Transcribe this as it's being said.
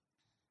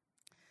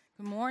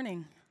Good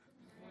morning.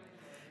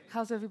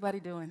 How's everybody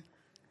doing?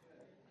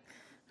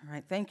 All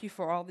right, thank you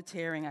for all the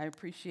tearing. I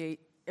appreciate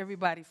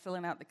everybody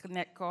filling out the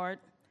Connect card.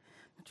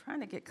 I'm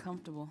trying to get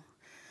comfortable.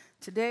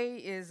 Today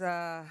is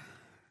the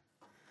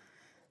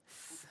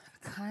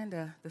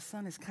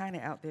sun is kind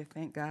of out there,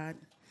 thank God.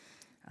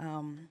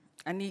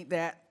 I need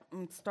that.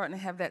 I'm starting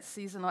to have that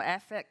seasonal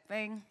affect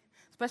thing,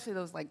 especially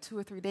those like 2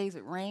 or 3 days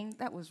it rained.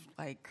 That was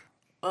like,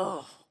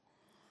 ugh.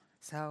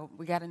 So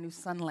we got a new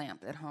sun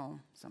lamp at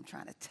home, so I'm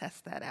trying to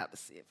test that out to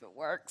see if it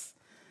works,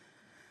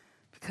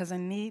 because I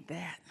need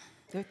that.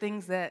 There are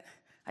things that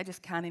I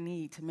just kind of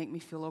need to make me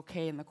feel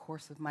okay in the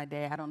course of my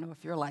day. I don't know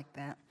if you're like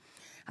that.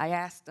 I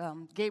asked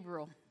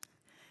Gabriel,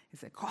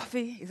 is that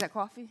coffee?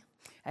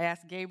 I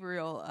asked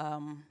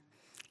Gabriel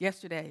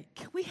yesterday,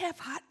 can we have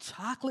hot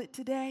chocolate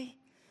today?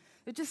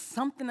 There's just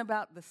something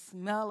about the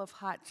smell of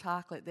hot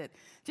chocolate that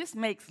just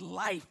makes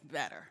life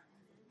better.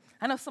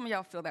 I know some of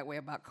y'all feel that way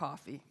about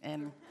coffee,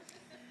 and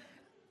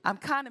I'm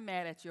kind of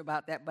mad at you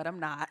about that, but I'm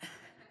not.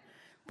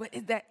 But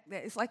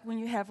it's like when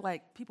you have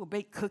like people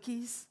bake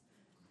cookies,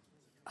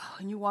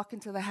 and you walk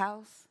into the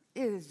house,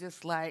 it is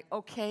just like,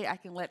 okay, I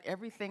can let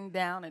everything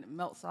down and it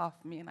melts off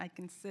me and I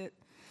can sit.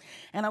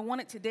 And I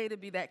wanted today to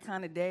be that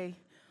kind of day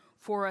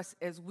for us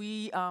as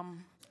we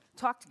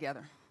talk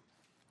together.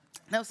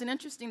 Now, it's an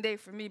interesting day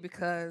for me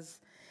because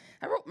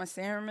I wrote my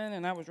sermon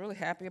and I was really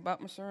happy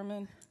about my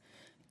sermon.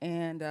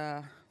 And,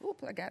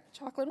 I got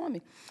chocolate on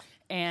me.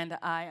 And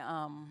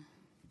I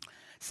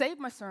saved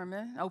my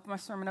sermon. I opened my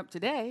sermon up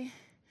today,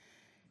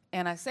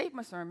 and I saved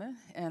my sermon,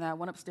 and I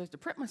went upstairs to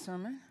print my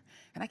sermon,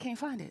 and I can't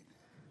find it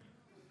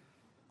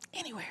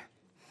anywhere.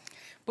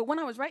 But when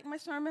I was writing my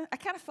sermon, I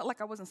kind of felt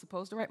like I wasn't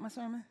supposed to write my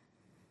sermon.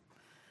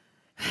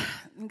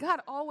 And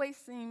God always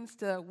seems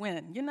to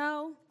win, you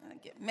know? I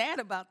get mad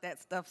about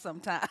that stuff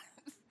sometimes,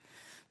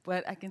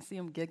 but I can see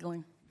him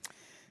giggling.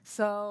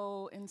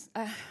 So,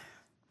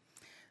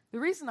 the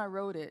reason I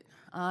wrote it,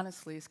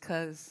 honestly, is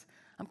because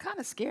I'm kind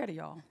of scared of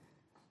y'all.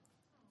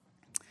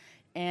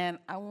 And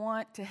I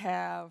want to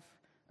have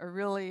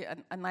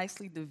a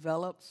nicely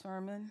developed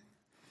sermon.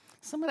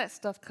 Some of that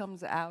stuff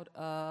comes out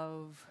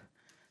of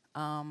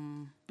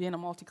being a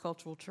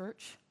multicultural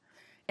church.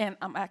 And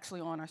I'm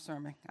actually on our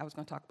sermon. I was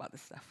going to talk about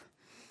this stuff.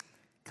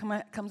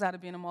 Comes out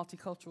of being a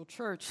multicultural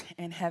church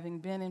and having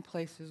been in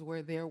places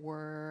where there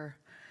were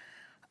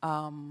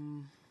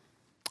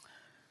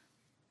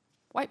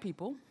white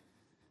people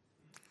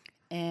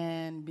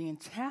and being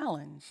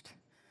challenged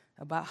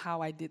about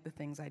how I did the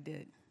things I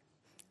did.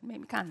 It made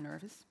me kind of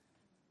nervous,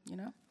 you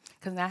know,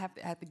 because now I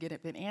have to get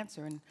up and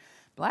answer. And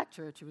Black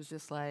church, it was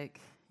just like,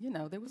 you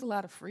know, there was a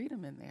lot of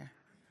freedom in there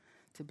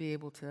to be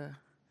able to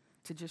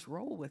just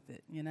roll with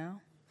it, you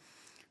know.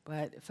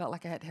 But it felt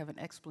like I had to have an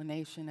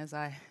explanation as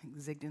I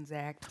zigged and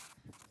zagged.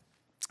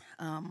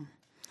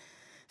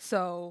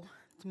 So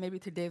maybe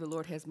today the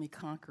Lord has me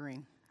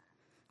conquering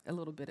a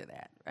little bit of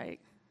that, right?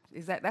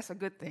 That's a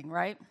good thing,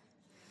 right?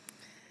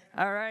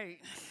 All right.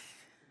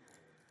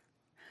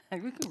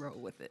 We can roll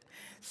with it.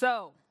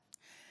 So,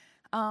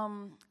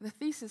 the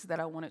thesis that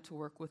I wanted to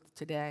work with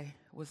today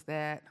was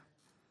that,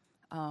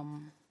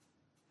 and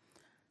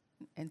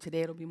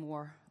today it'll be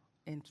more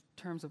in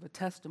terms of a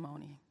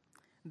testimony,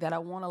 that I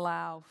won't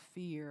allow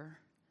fear,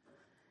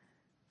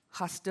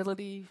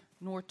 hostility,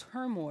 nor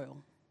turmoil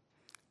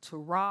to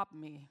rob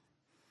me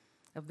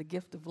of the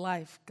gift of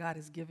life God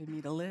has given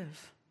me to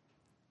live.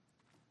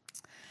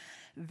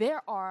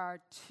 There are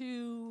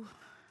two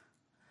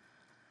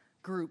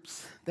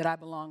groups that I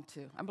belong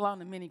to. I belong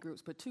to many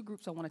groups, but two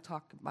groups I want to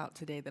talk about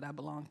today that I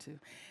belong to,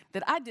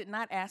 that I did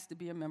not ask to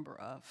be a member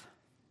of.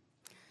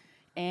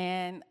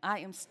 And I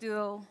am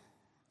still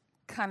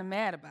kind of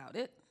mad about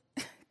it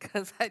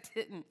because I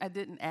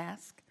didn't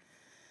ask.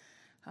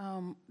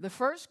 The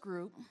first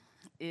group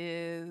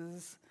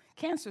is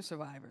cancer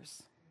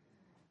survivors.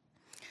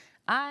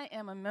 I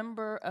am a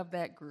member of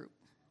that group.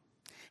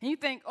 And you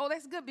think, oh,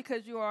 that's good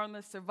because you are on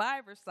the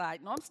survivor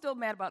side. No, I'm still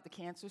mad about the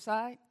cancer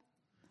side.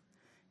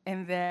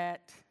 And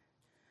that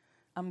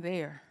I'm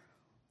there.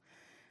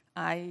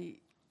 I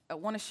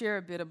want to share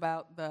a bit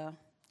about the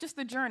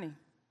journey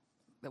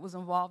that was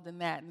involved in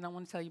that, and I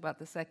want to tell you about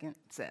the second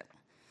set.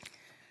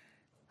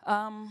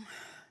 To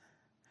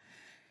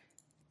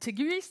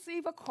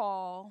receive a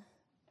call,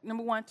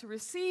 number one, to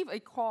receive a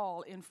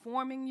call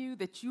informing you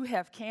that you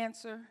have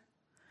cancer,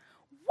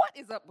 what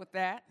is up with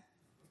that?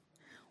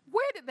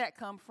 Where did that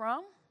come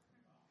from?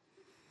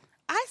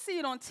 I see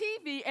it on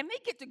TV, and they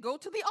get to go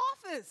to the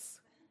office.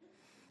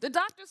 The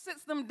doctor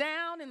sits them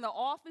down in the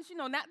office, you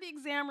know, not the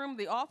exam room,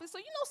 the office. So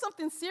you know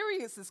something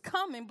serious is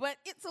coming, but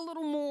it's a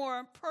little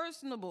more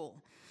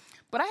personable.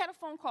 But I had a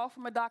phone call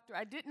from a doctor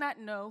I did not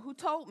know who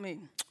told me,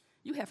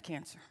 you have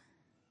cancer.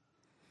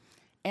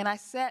 And I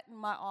sat in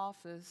my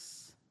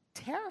office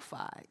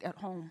terrified at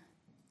home.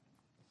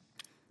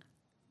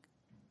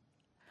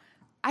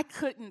 I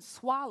couldn't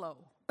swallow.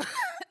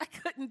 I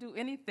couldn't do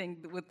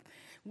anything with,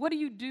 what do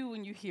you do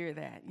when you hear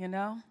that, you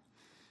know?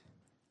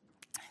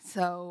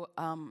 So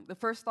the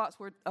first thoughts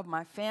were of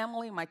my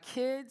family, my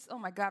kids. Oh,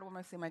 my God, what am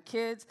I saying? My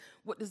kids.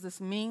 What does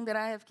this mean that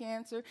I have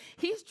cancer?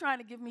 He's trying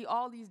to give me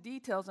all these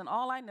details, and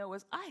all I know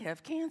is I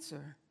have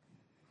cancer.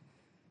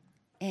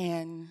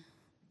 And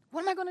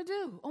what am I going to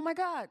do? Oh, my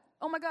God.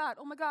 Oh, my God.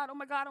 Oh, my God. Oh,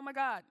 my God. Oh, my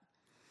God.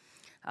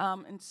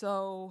 And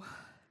so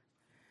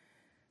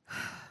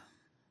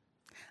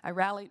I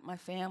rallied my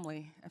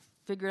family. I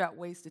figured out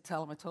ways to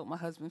tell them. I told my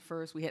husband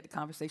first. We had the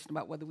conversation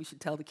about whether we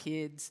should tell the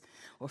kids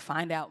or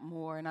find out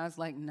more. And I was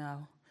like,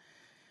 no.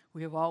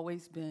 We have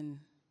always been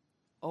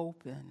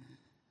open.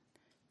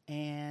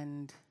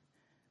 And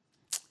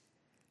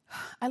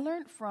I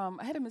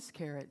had a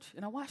miscarriage,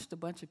 and I watched a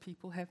bunch of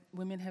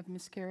women have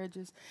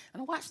miscarriages,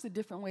 and I watched the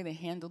different way they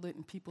handled it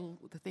and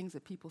the things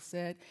that people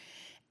said.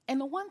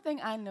 And the one thing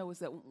I know is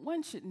that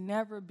one should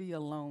never be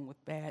alone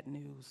with bad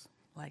news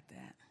like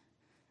that.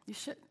 You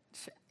should,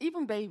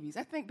 even babies.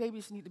 I think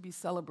babies need to be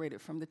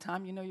celebrated from the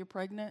time you know you're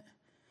pregnant.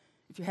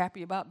 If you're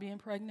happy about being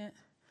pregnant,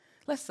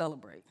 let's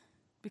celebrate.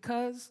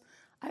 Because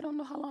I don't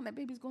know how long that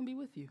baby's going to be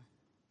with you.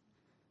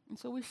 And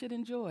so we should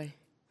enjoy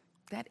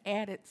that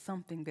added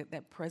something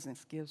that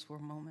presence gives for a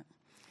moment.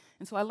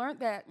 And so I learned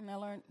that, and I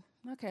learned,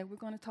 okay, we're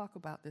going to talk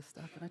about this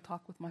stuff. And I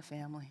talked with my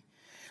family.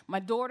 My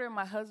daughter and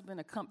my husband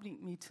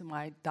accompanied me to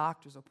my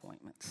doctor's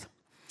appointments.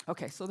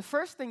 Okay, so the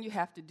first thing you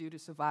have to do to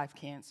survive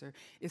cancer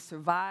is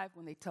survive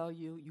when they tell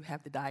you you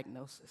have the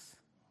diagnosis.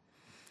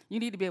 You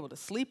need to be able to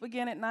sleep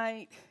again at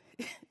night.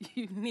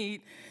 You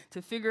need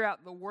to figure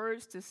out the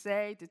words to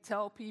say to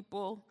tell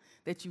people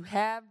that you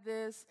have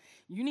this.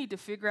 You need to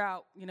figure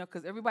out,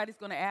 because everybody's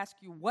going to ask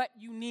you what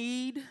you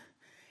need,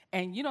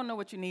 and you don't know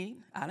what you need.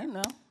 I don't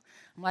know.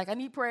 I'm like, I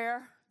need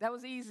prayer. That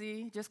was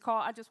easy. Just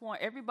call. I just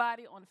want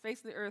everybody on the face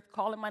of the earth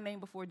calling my name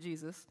before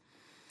Jesus.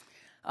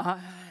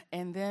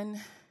 And then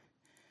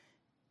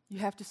you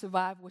have to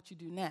survive what you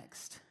do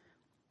next.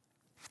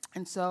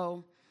 And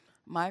so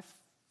my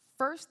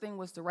first thing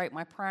was to write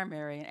my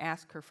primary and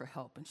ask her for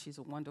help, and she's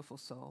a wonderful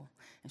soul.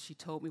 And she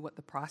told me what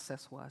the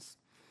process was.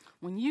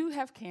 When you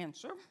have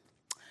cancer,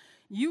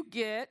 you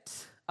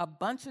get a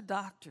bunch of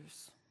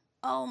doctors.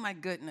 Oh, my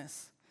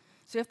goodness.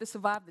 So you have to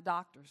survive the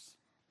doctors.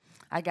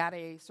 I got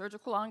a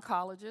surgical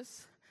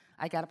oncologist.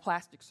 I got a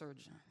plastic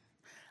surgeon.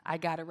 I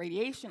got a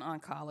radiation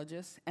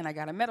oncologist, and I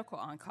got a medical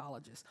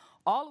oncologist,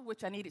 all of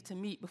which I needed to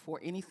meet before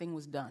anything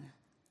was done.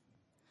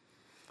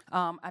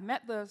 I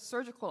met the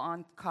surgical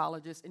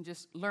oncologist and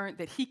just learned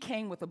that he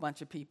came with a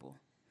bunch of people.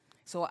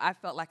 So I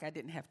felt like I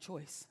didn't have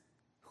choice.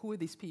 Who are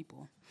these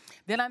people?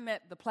 Then I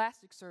met the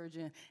plastic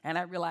surgeon, and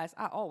I realized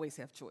I always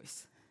have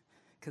choice,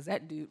 because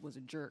that dude was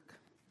a jerk,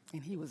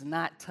 and he was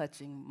not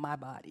touching my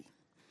body.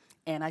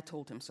 And I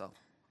told him so.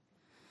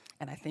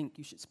 And I think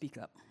you should speak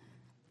up.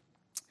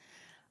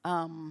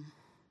 And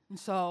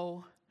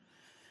so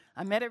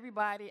I met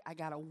everybody. I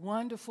got a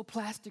wonderful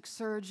plastic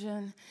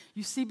surgeon.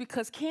 You see,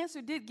 because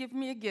cancer did give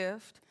me a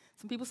gift.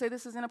 Some people say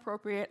this is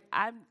inappropriate.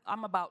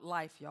 I'm about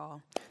life,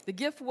 y'all. The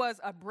gift was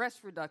a breast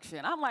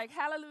reduction. I'm like,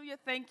 hallelujah,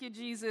 thank you,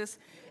 Jesus.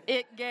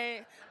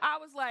 I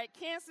was like,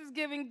 cancer's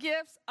giving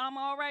gifts. I'm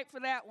all right for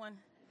that one.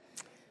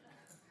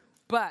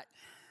 But,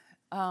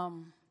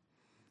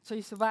 so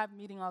you survive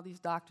meeting all these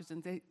doctors,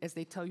 and as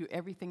they tell you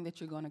everything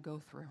that you're going to go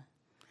through.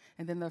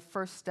 And then the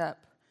first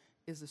step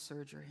is the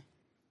surgery.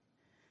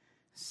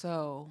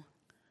 So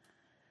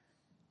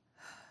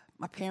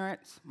my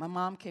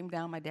mom came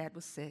down, my dad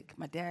was sick.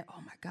 My dad,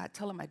 oh my God,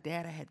 telling my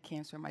dad I had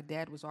cancer. My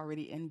dad was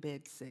already in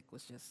bed sick,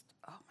 was just,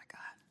 oh my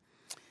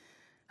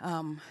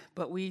God.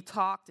 But we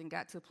talked and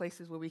got to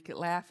places where we could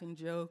laugh and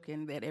joke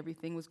and that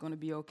everything was going to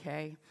be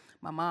okay.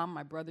 My mom,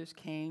 my brothers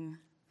came.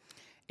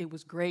 It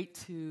was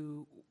great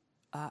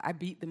I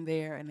beat them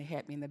there and they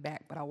had me in the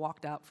back, but I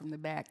walked out from the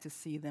back to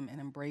see them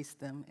and embrace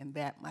them and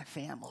that my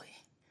family.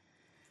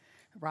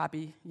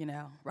 Robbie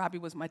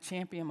was my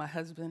champion, my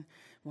husband.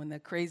 When the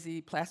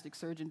crazy plastic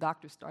surgeon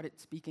doctor started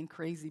speaking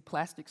crazy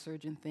plastic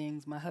surgeon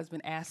things, my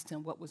husband asked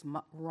him what was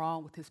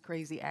wrong with his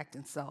crazy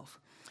acting self.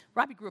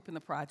 Robbie grew up in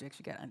the projects,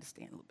 you got to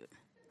understand a little bit.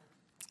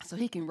 So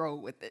he can roll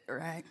with it,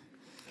 right?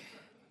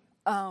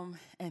 And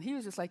he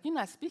was just like, you're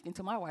not speaking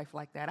to my wife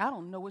like that. I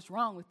don't know what's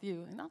wrong with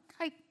you. And I'm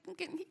like,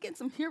 he getting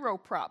some hero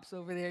props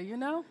over there,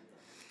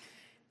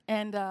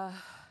 And, gosh.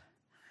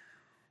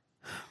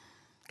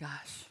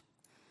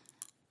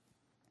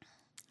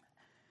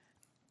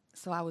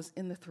 So I was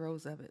in the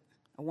throes of it.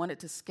 I wanted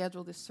to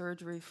schedule this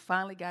surgery,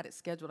 finally got it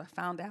scheduled. I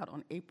found out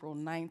on April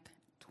 9th,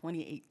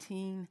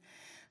 2018.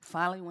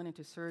 Finally went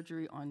into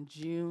surgery on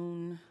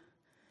June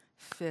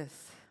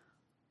 5th.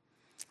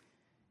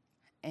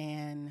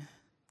 And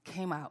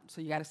came out.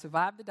 So you got to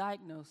survive the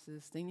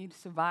diagnosis. Then you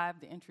survive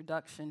the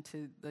introduction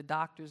to the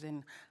doctors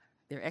and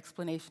their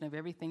explanation of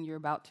everything you're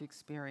about to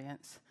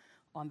experience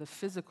on the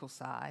physical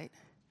side.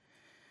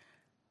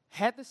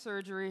 Had the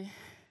surgery.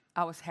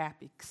 I was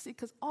happy. See,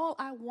 because all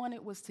I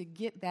wanted was to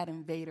get that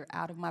invader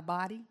out of my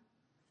body.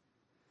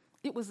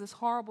 It was this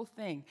horrible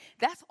thing.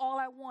 That's all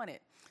I wanted.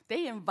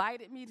 They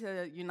invited me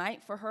to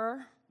Unite for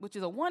Her, which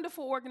is a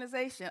wonderful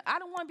organization. I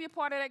don't want to be a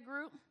part of that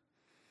group.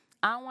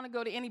 I don't want to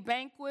go to any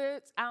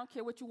banquets. I don't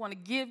care what you want to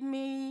give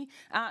me.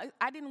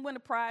 I didn't win a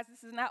prize.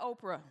 This is not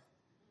Oprah.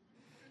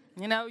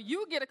 You know,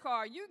 you get a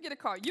car, you get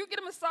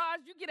a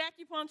massage, you get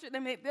acupuncture.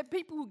 There are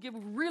people who give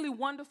really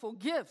wonderful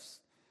gifts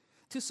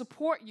to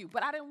support you.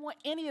 But I didn't want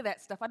any of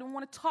that stuff. I didn't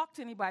want to talk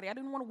to anybody. I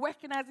didn't want to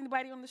recognize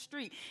anybody on the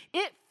street.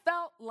 It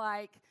felt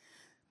like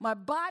my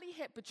body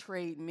had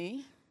betrayed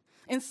me.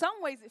 In some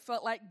ways, it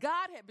felt like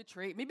God had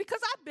betrayed me because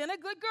I've been a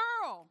good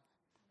girl.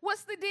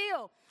 What's the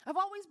deal? I've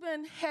always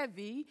been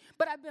heavy,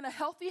 but I've been a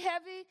healthy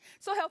heavy.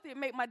 So healthy it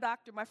made my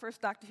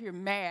first doctor here,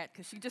 mad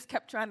because she just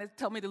kept trying to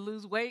tell me to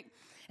lose weight.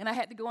 And I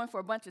had to go in for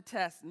a bunch of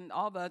tests and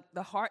all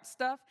the heart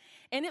stuff.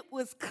 And it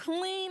was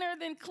cleaner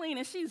than clean.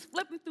 And she's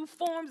flipping through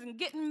forms and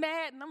getting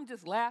mad, and I'm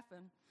just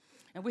laughing.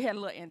 And we had a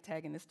little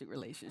antagonistic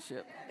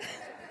relationship.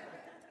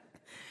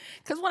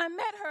 Because when I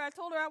met her, I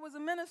told her I was a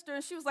minister,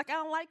 and she was like, I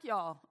don't like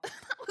y'all. I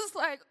was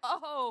like,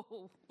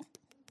 oh.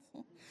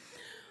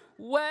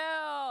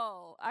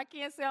 Well, I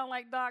can't say I don't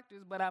like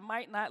doctors, but I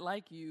might not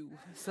like you.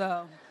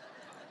 So,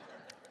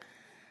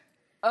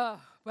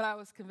 but I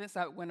was convinced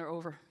I would win her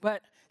over.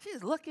 But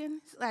she's looking,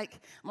 I'm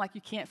like,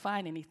 you can't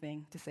find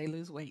anything to say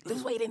lose weight.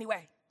 Lose weight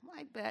anyway. I'm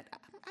like, bet,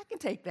 I can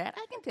take that.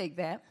 I can take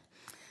that.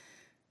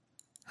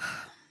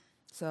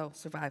 So,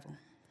 survival.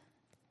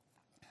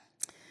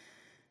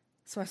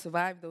 So I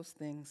survived those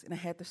things, and I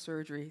had the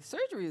surgery.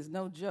 Surgery is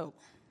no joke.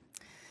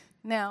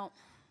 Now,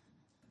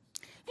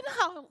 you know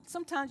how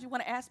sometimes you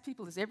want to ask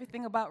people, is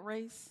everything about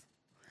race?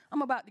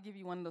 I'm about to give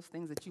you one of those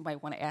things that you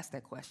might want to ask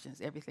that question,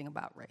 is everything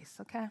about race,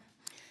 okay?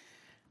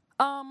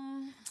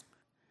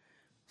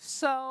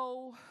 So,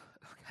 oh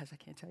gosh, I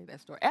can't tell you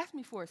that story. Ask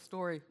me for a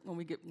story when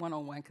we get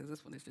one-on-one, because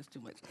this one is just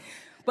too much.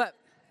 But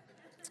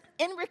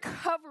in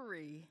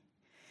recovery,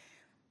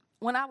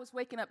 when I was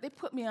waking up, they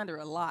put me under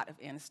a lot of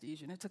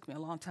anesthesia, and it took me a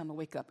long time to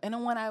wake up. And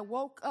then when I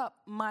woke up,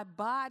 my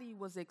body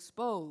was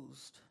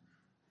exposed.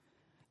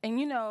 And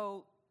you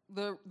know,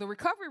 the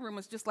recovery room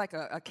is just like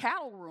a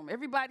cattle room.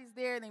 Everybody's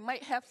there. They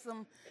might have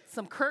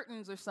some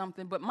curtains or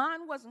something, but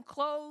mine wasn't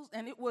closed,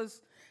 and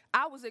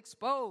I was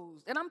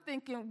exposed. And I'm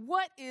thinking,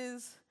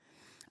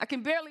 I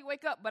can barely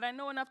wake up, but I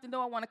know enough to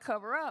know I want to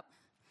cover up.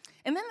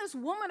 And then this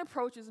woman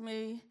approaches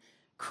me,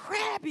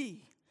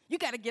 crabby. You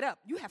got to get up.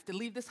 You have to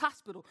leave this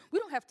hospital. We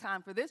don't have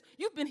time for this.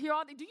 You've been here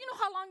all day. Do you know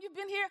how long you've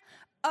been here?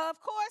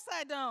 Of course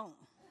I don't.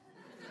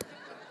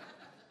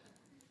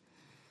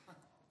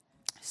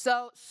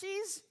 So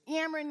she's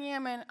yammering.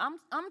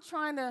 I'm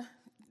trying to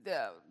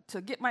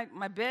get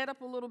my bed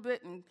up a little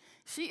bit, and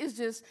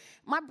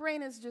my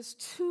brain is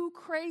just too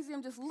crazy.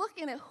 I'm just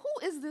looking at,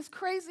 who is this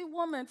crazy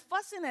woman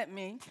fussing at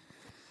me?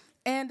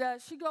 And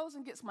she goes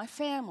and gets my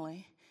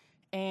family,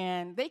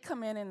 and they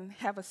come in and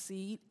have a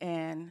seat,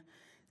 and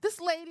this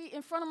lady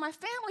in front of my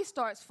family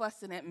starts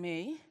fussing at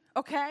me,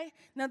 okay?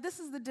 Now, this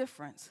is the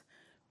difference.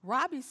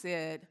 Robbie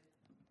said,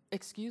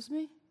 excuse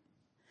me?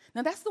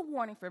 Now, that's the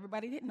warning for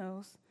everybody that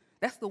knows.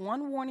 That's the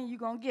one warning you're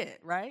going to get,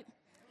 right?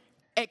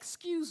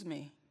 Excuse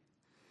me.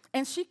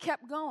 And she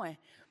kept going.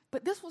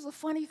 But this was a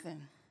funny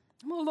thing.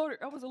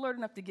 I was alert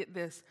enough to get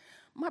this.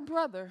 My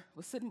brother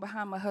was sitting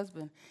behind my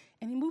husband,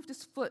 and he moved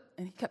his foot,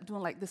 and he kept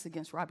doing like this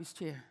against Robbie's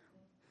chair.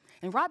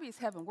 And Robbie is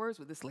having words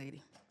with this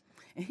lady.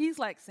 And he's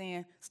like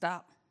saying,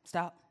 stop,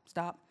 stop,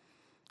 stop,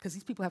 because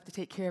these people have to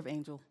take care of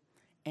Angel,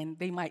 and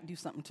they might do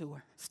something to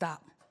her.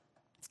 Stop,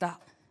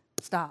 stop,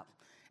 stop.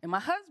 And my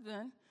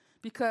husband,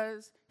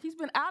 because he's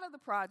been out of the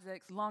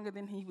projects longer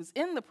than he was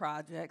in the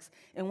projects,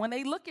 and when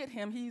they look at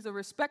him, he's a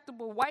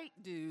respectable white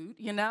dude,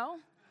 you know?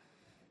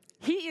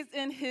 He is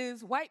in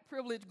his white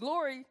privilege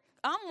glory.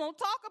 I'm going to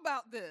talk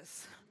about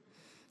this,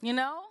 you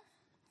know?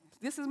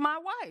 This is my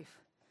wife.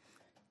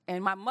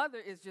 And my mother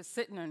is just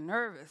sitting there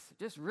nervous,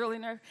 just really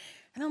nervous.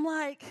 And I'm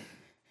like,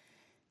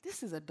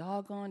 this is a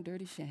doggone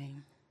dirty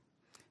shame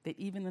that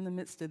even in the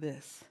midst of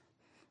this,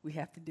 we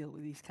have to deal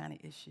with these kind of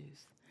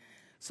issues.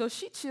 So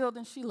she chilled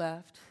and she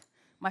left.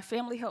 My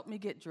family helped me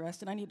get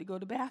dressed, and I needed to go to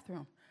the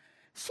bathroom.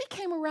 She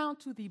came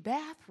around to the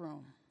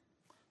bathroom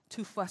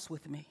to fuss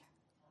with me.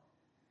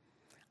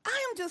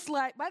 I am just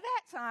like, by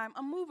that time,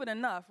 I'm moving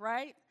enough,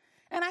 right?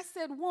 And I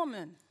said,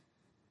 woman,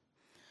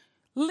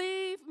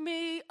 leave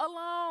me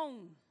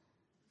alone.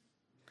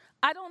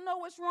 I don't know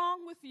what's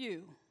wrong with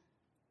you,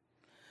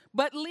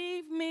 but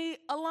leave me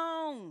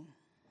alone.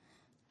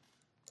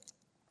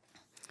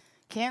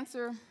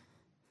 Cancer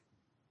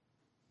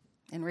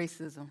and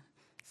racism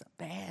is a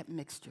bad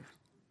mixture.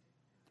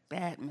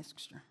 Bad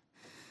mixture.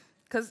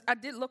 Because I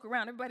did look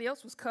around. Everybody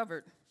else was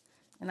covered,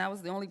 and I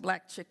was the only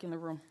black chick in the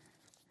room.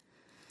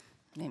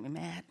 Made me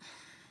mad.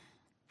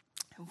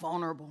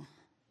 Vulnerable.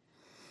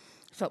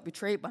 Felt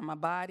betrayed by my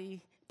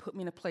body. Put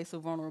me in a place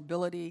of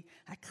vulnerability.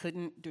 I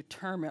couldn't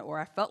determine, or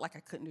I felt like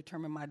I couldn't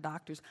determine my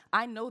doctors.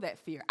 I know that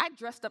fear. I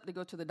dressed up to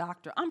go to the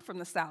doctor. I'm from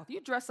the South.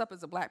 You dress up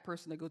as a black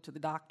person to go to the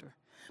doctor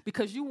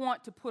because you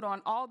want to put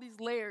on all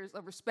these layers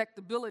of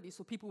respectability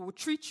so people will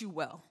treat you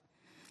well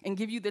and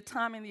give you the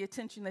time and the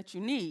attention that you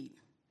need.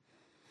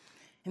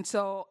 And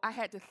so I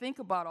had to think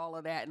about all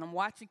of that, and I'm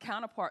watching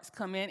counterparts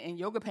come in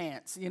yoga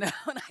pants, and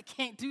I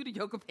can't do the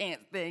yoga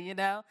pants thing,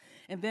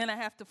 And then I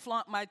have to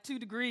flaunt my 2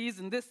 degrees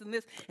and this,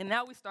 and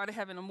now we started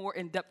having a more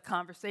in-depth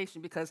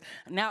conversation because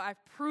now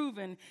I've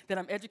proven that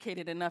I'm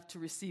educated enough to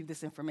receive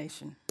this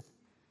information.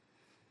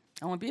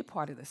 I want to be a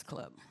part of this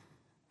club,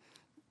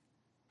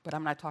 but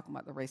I'm not talking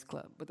about the race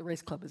club, but the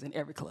race club is in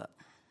every club.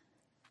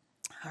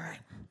 All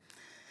right.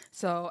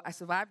 So I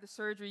survived the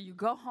surgery. You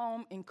go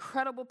home,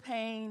 incredible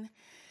pain.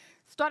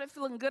 Started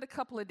feeling good a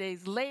couple of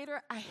days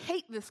later. I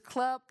hate this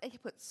club. They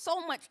put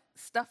so much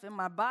stuff in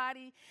my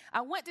body.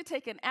 I went to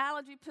take an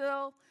allergy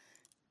pill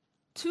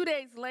 2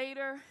 days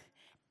later,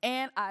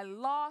 and I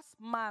lost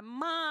my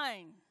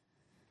mind.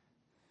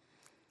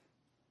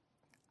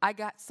 I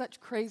got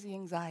such crazy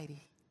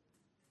anxiety.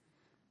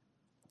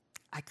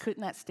 I could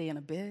not stay in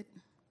a bed.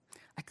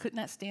 I could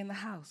not stay in the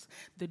house.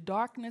 The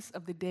darkness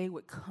of the day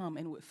would come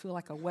and it would feel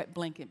like a wet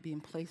blanket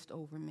being placed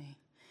over me.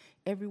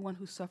 Everyone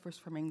who suffers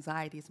from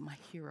anxiety is my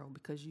hero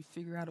because you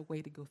figure out a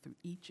way to go through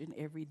each and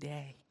every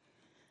day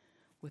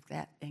with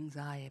that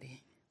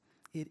anxiety.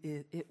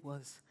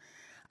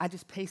 I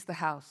just paced the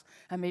house.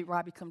 I made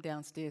Robbie come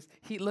downstairs.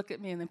 He'd look at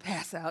me and then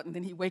pass out, and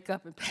then he'd wake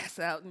up and pass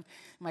out, and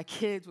my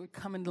kids would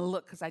come in to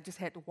look because I just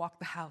had to walk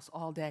the house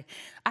all day.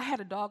 I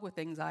had a dog with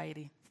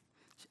anxiety.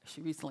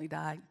 She recently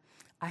died.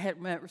 I had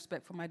mad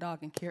respect for my dog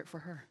and cared for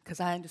her because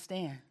I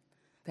understand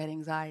that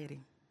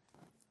anxiety.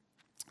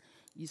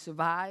 You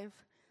survive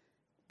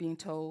being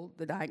told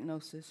the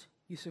diagnosis,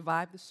 you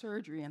survive the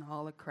surgery and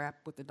all the crap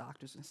with the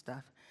doctors and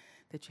stuff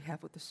that you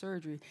have with the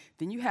surgery.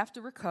 Then you have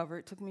to recover.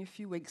 It took me a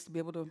few weeks to be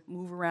able to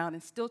move around,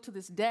 and still to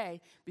this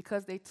day,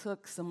 because they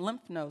took some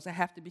lymph nodes, I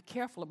have to be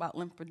careful about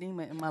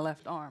lymphedema in my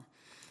left arm.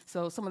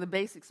 So some of the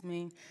basics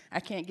mean I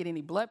can't get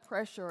any blood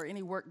pressure or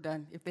any work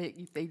done. If they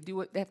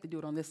do it, they have to do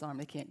it on this arm.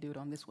 They can't do it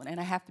on this one. And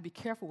I have to be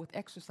careful with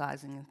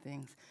exercising and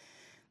things.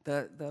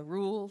 The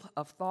rule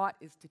of thought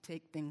is to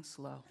take things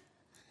slow.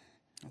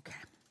 Okay.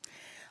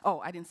 Oh,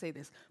 I didn't say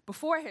this.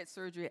 Before I had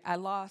surgery, I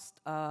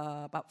lost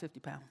about 50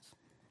 pounds.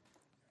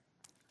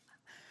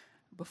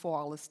 Before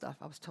all this stuff,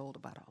 I was told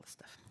about all this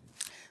stuff.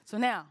 So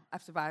now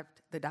I've survived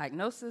the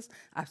diagnosis,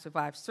 I've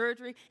survived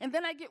surgery, and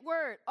then I get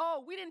word,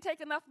 oh, we didn't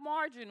take enough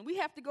margin. We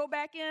have to go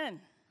back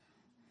in.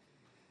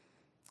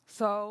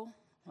 So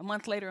a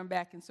month later, I'm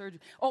back in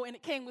surgery. Oh, and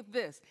it came with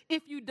this.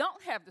 If you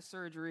don't have the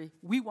surgery,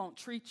 we won't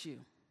treat you.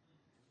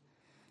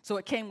 So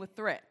it came with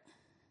threat.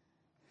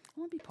 I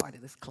want to be part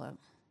of this club.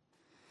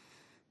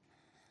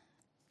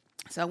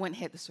 So I went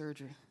and had the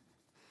surgery.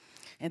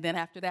 And then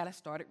after that, I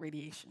started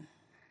radiation,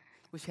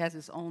 which has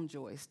its own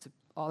joys to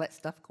all that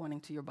stuff going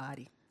into your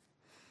body.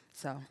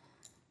 So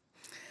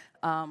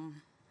I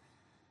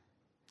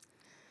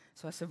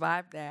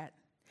survived that.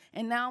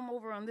 And now I'm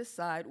over on this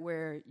side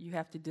where you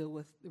have to deal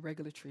with the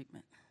regular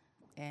treatment.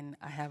 And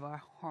I have a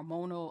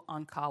hormonal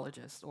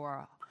oncologist or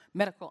a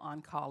medical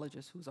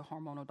oncologist who's a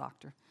hormonal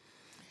doctor.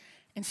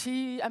 And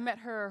I met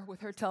her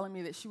with her telling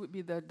me that she would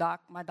be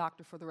my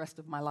doctor for the rest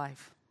of my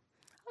life.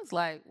 I was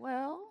like,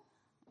 well,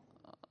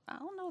 I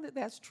don't know that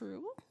that's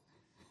true.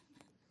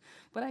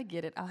 But I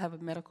get it. I'll have a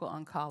medical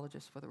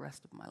oncologist for the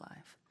rest of my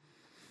life.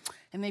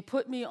 And they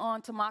put me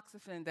on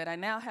tamoxifen that I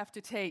now have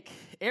to take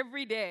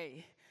every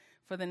day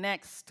for the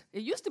next,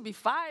 it used to be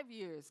 5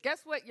 years.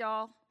 Guess what,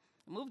 y'all?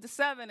 I moved to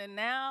 7, and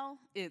now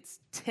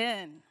it's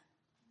 10.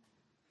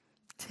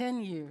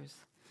 10 years.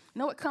 You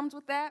know what comes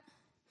with that?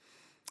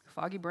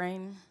 Foggy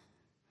brain,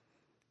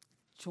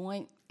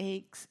 joint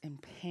aches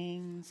and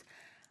pains.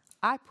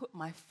 I put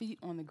my feet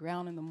on the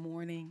ground in the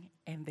morning,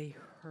 and they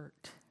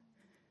hurt.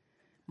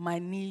 My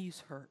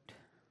knees hurt.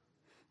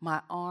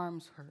 My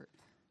arms hurt.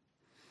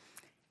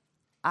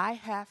 I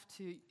have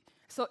to,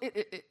 so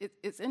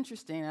it's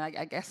interesting, and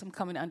I guess I'm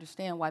coming to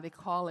understand why they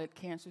call it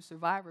cancer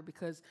survivor,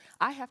 because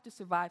I have to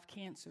survive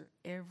cancer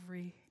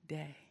every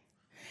day.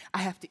 I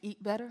have to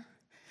eat better.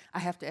 I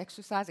have to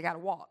exercise. I got to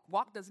walk.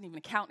 Walk doesn't even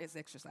count as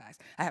exercise.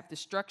 I have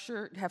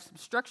to have some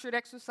structured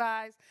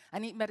exercise. I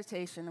need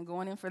meditation. I'm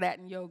going in for that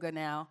in yoga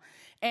now.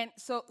 And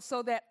so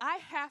that I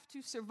have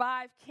to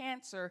survive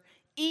cancer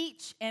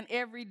each and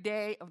every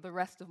day of the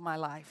rest of my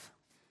life.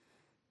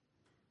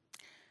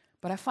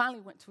 But I finally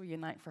went to a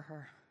Unite for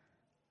Her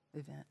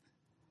event.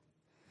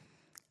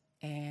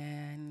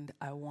 And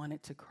I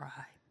wanted to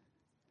cry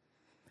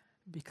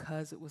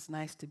because it was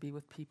nice to be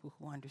with people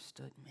who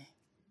understood me,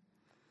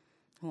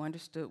 who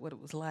understood what it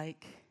was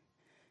like.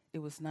 It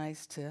was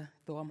nice to,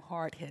 though I'm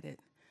hard-headed,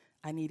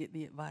 I needed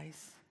the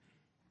advice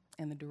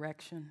and the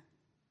direction.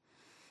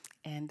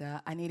 And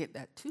I needed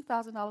that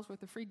 $2,000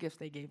 worth of free gifts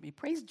they gave me.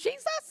 Praise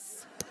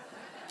Jesus!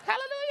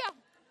 Hallelujah!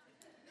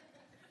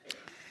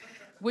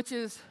 Which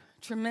is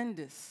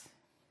tremendous.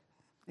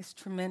 It's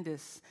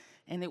tremendous.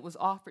 And it was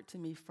offered to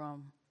me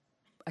from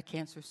a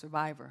cancer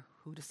survivor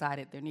who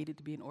decided there needed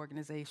to be an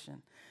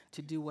organization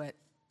to do what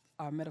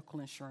our medical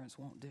insurance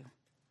won't do.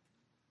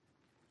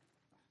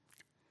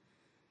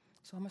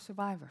 So I'm a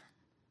survivor.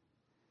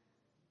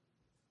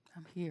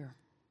 I'm here.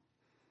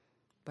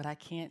 But I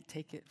can't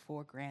take it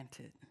for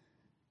granted.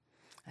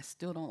 I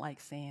still don't like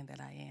saying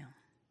that I am.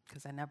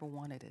 because I never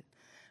wanted it.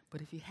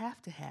 But if you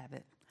have to have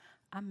it,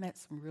 I met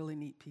some really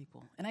neat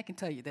people. And I can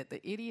tell you that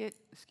the idiot,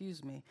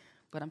 excuse me,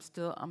 but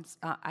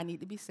I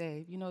need to be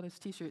saved. You know, this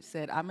T-shirt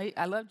said,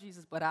 I love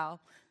Jesus, but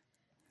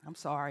I'm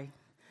sorry.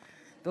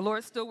 The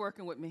Lord's still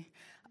working with me.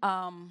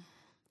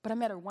 But I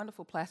met a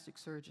wonderful plastic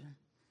surgeon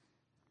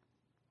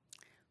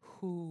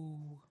who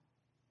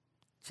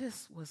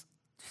was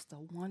just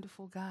a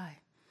wonderful guy.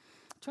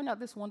 Turned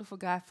out this wonderful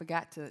guy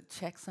forgot to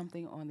check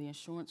something on the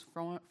insurance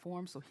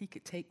form so he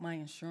could take my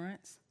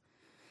insurance.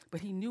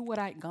 But he knew what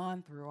I'd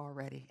gone through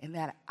already and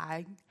that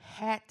I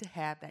had to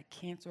have that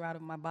cancer out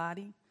of my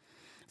body.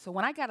 So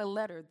when I got a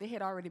letter, they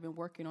had already been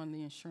working on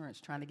the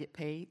insurance, trying to get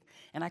paid.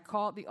 And I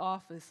called the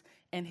office,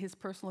 and his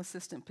personal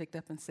assistant picked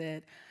up and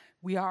said,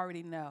 "We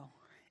already know."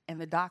 And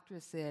the doctor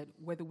said,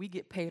 whether we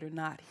get paid or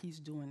not, he's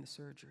doing the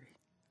surgery.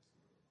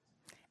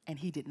 And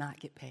he did not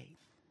get paid.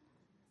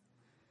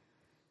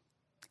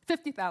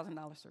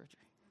 $50,000 surgery.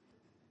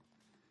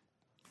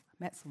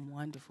 Met some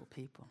wonderful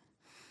people.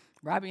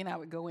 Robbie and I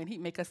would go in. He'd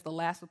make us the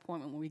last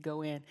appointment when we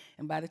go in.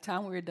 And by the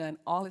time we were done,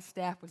 all his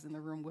staff was in the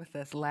room with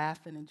us,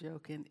 laughing and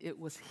joking. It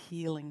was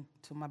healing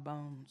to my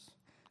bones.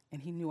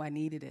 And he knew I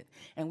needed it.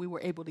 And we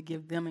were able to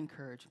give them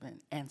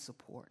encouragement and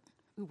support.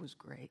 It was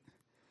great.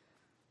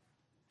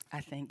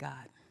 I thank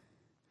God.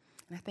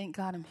 And I thank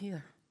God I'm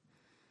here,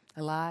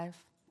 alive,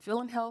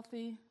 feeling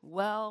healthy,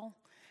 well.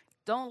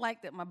 Don't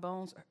like that my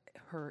bones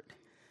hurt.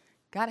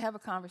 Got to have a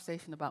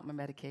conversation about my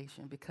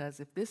medication, because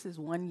if this is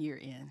 1 year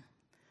in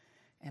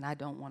and I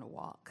don't want to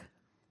walk,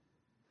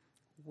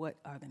 what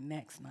are the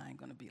next 9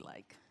 going to be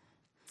like?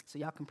 So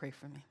y'all can pray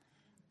for me.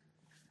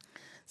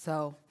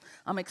 So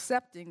I'm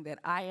accepting that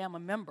I am a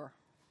member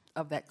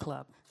of that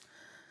club.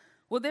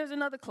 Well, there's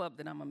another club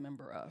that I'm a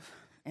member of,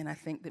 and I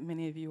think that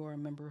many of you are a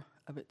member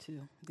of it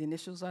too. The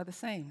initials are the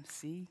same,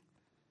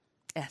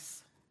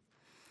 CS.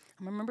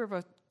 I'm a member of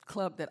a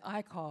club that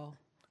I call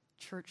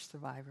Church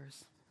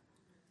Survivors.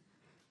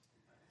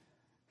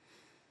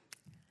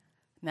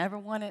 Never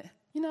wanted,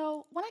 when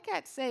I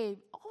got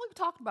saved, all we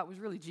talked about was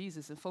really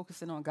Jesus and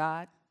focusing on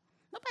God.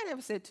 Nobody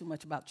ever said too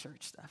much about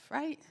church stuff,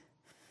 right?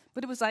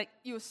 But it was like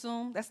you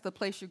assume that's the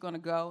place you're going to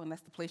go and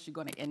that's the place you're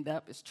going to end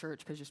up is church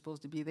because you're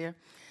supposed to be there.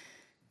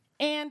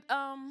 And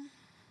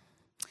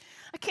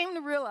I came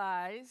to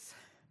realize,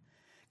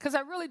 because I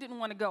really didn't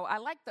want to go. I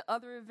like the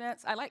other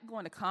events. I like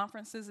going to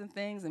conferences and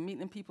things and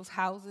meeting in people's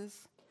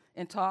houses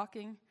and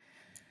talking.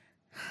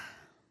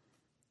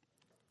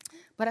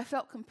 But I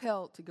felt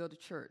compelled to go to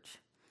church.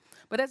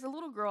 But as a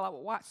little girl, I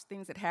would watch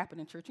things that happen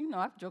in church.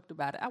 I've joked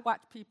about it. I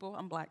watch people,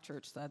 I'm Black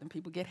church Southern,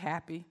 people get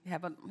happy,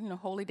 have a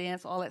holy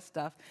dance, all that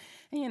stuff.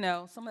 And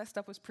some of that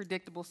stuff was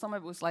predictable. Some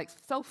of it was like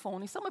so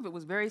phony. Some of it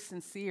was very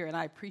sincere, and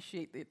I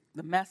appreciate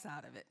the mess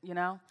out of it,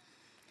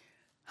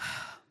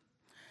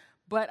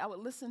 But I would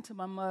listen to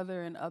my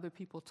mother and other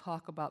people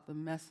talk about the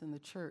mess in the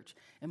church.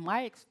 And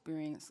my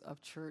experience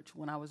of church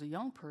when I was a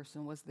young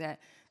person was that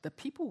the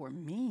people were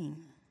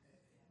mean.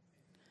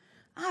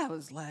 I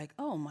was like,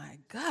 oh my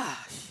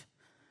gosh.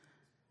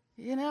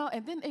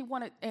 And then they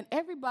wanted, and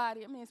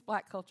everybody, it's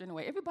Black culture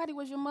anyway, everybody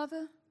was your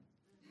mother.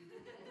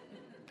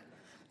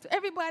 So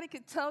everybody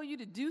could tell you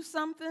to do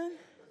something,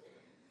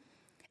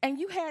 and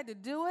you had to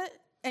do it,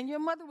 and your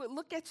mother would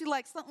look at you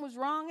like something was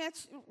wrong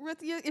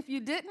with you if you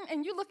didn't,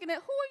 and you're looking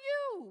at, who are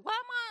you? Why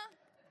am I?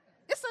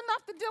 It's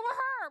enough to deal with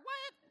her.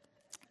 What?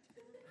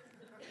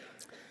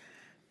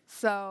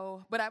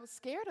 So, but I was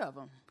scared of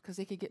them because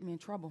they could get me in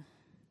trouble.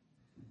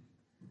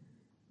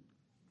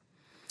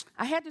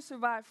 I had to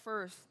survive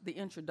first the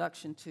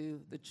introduction to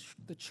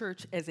the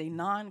church as a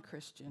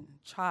non-Christian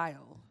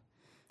child.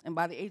 And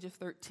by the age of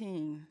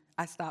 13,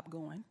 I stopped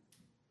going.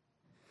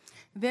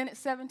 Then at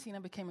 17, I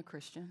became a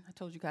Christian. I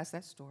told you guys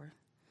that story.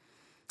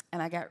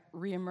 And I got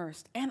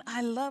re-immersed. And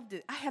I loved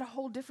it. I had a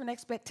whole different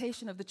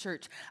expectation of the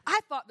church. I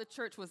thought the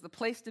church was the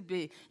place to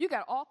be. You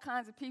got all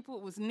kinds of people.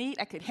 It was neat.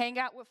 I could hang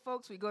out with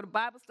folks. We go to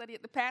Bible study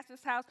at the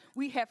pastor's house.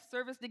 We have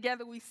service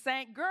together. We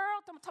sang. Girl,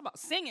 I'm talking about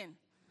singing.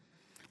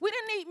 We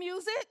didn't need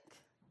music.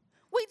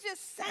 We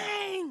just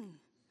sang.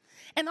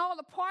 And all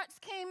the parts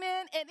came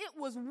in, and it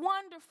was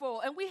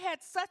wonderful. And we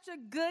had such a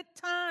good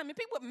time. And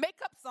people would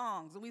make up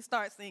songs, and we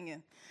start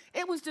singing.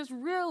 It was just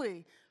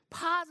really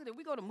positive.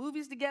 We go to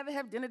movies together,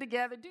 have dinner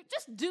together,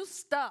 just do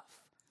stuff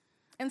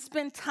and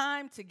spend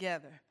time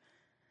together.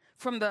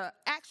 From the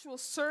actual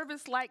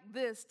service like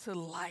this to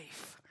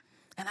life.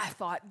 And I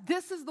thought,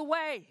 this is the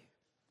way.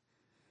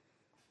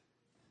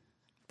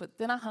 But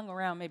then I hung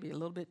around maybe a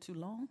little bit too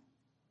long.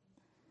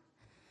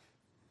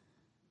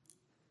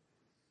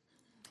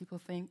 People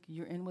think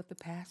you're in with the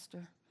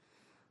pastor.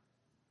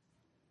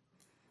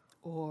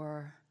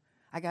 Or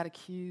I got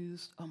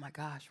accused. Oh, my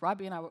gosh.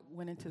 Robbie and I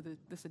went into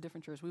this is a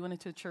different church. We went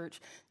into a church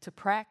to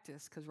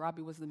practice because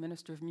Robbie was the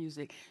minister of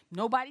music.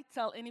 Nobody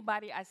tell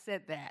anybody I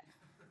said that.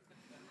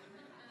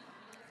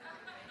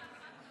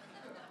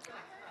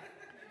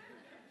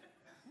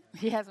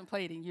 He hasn't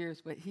played in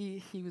years, but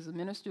he was a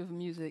minister of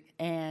music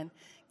and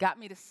got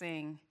me to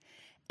sing.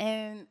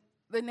 And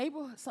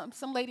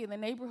some lady in the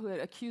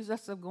neighborhood accused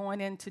us of going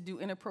in to do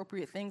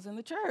inappropriate things in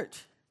the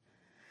church.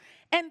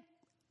 And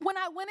when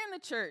I went in the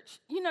church,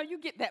 you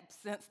get that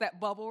sense, that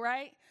bubble,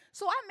 right?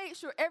 So I made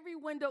sure every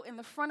window in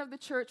the front of the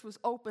church was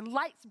open,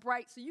 lights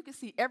bright, so you could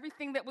see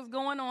everything that was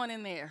going on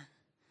in there.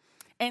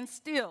 And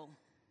still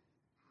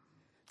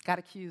got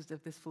accused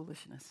of this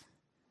foolishness.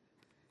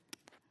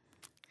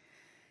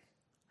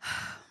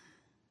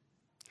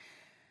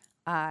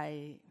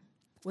 I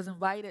was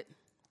invited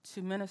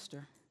to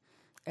minister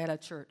at a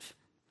church.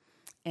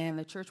 And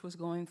the church was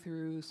going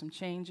through some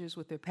changes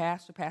with their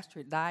pastor. Pastor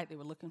had died. They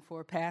were looking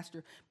for a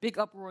pastor. Big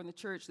uproar in the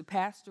church. The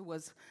pastor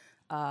was,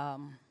 I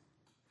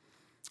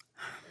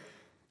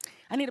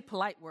need a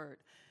polite word.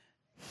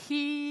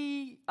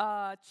 He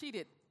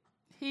cheated.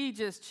 He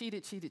just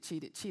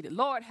cheated.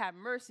 Lord have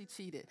mercy,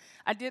 cheated.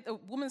 I did a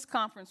women's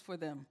conference for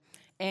them.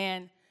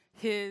 And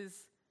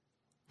his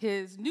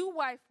new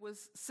wife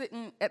was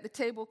sitting at the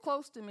table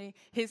close to me.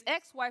 His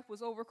ex-wife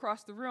was over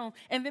across the room.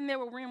 And then there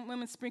were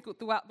women sprinkled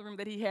throughout the room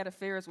that he had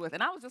affairs with.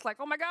 And I was just like,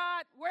 oh, my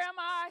God, where am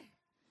I?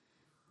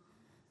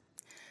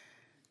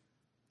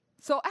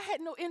 So I had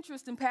no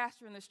interest in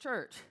pastoring this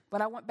church. But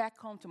I went back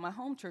home to my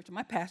home church, and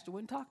my pastor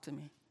wouldn't talk to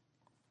me.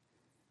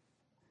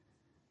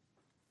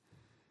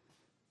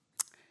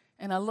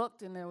 And I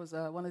looked, and there was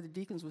one of the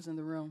deacons was in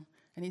the room.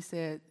 And he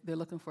said, they're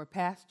looking for a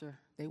pastor.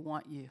 They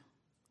want you.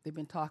 They've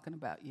been talking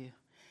about you.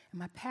 And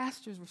my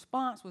pastor's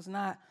response was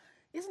not,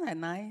 isn't that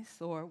nice?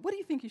 Or what do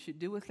you think you should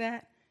do with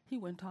that? He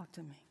wouldn't talk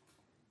to me.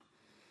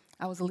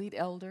 I was a lead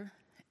elder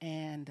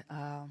and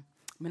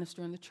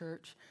minister in the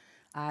church.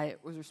 I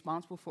was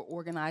responsible for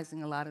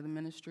organizing a lot of the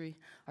ministry.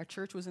 Our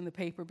church was in the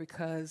paper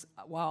because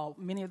while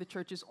many of the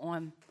churches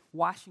on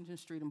Washington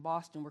Street in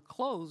Boston were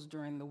closed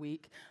during the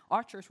week,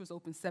 our church was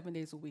open 7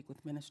 days a week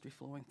with ministry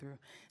flowing through.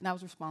 And I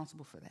was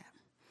responsible for that.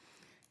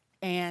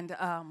 And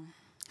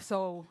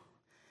so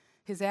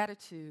his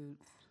attitude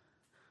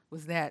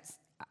was that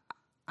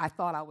I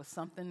thought I was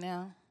something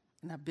now,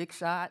 and a big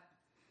shot,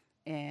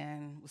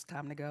 and it was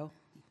time to go,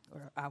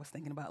 or I was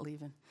thinking about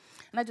leaving.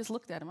 And I just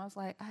looked at him. I was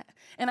like,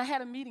 and I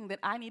had a meeting that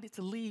I needed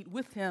to lead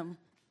with him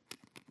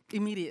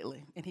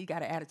immediately, and he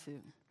got an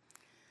attitude.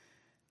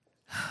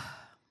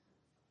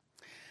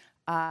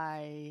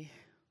 I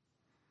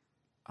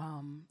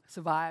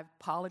survived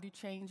polity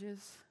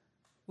changes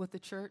with the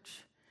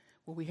church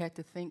where we had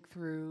to think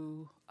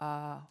through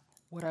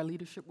what our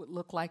leadership would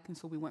look like, and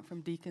so we went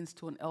from deacons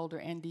to an elder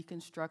and deacon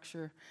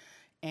structure,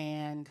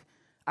 and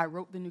I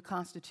wrote the new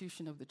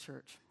constitution of the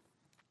church.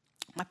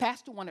 My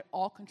pastor wanted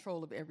all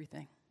control of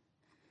everything.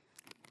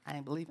 I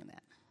didn't believe in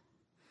that.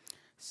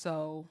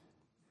 So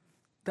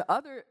the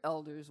other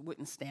elders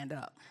wouldn't stand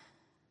up,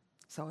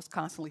 so I was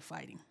constantly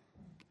fighting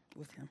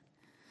with him.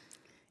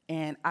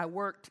 And I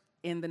worked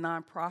in the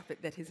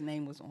nonprofit that his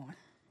name was on,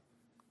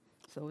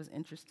 so it was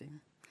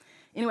interesting.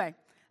 Anyway,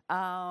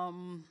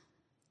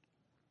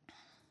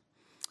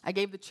 I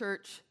gave the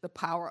church the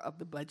power of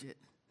the budget.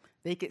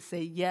 They could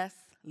say yes,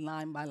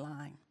 line by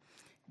line.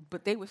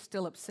 But they were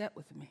still upset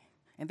with me.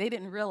 And they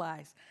didn't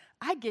realize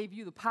I gave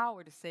you the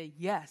power to say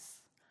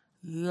yes,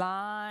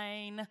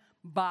 line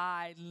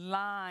by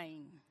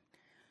line.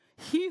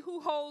 He who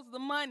holds the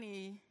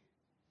money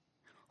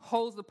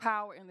holds the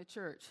power in the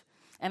church.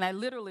 And I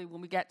literally,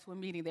 when we got to a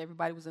meeting that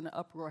everybody was in an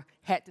uproar,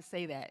 had to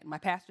say that. And my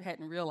pastor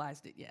hadn't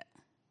realized it yet.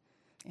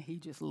 And he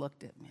just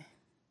looked at me.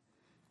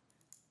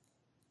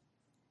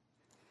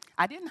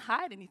 I didn't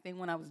hide anything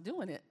when I was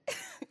doing it.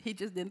 He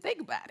just didn't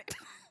think about it.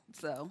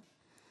 So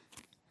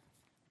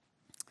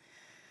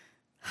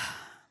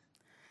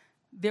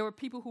there were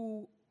people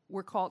who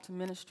were called to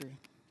ministry,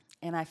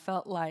 and I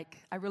felt like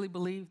I really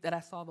believed that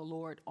I saw the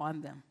Lord on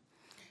them.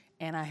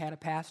 And I had a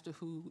pastor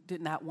who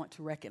did not want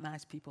to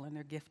recognize people in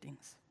their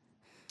giftings.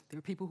 There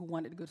were people who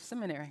wanted to go to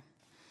seminary,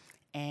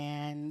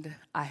 and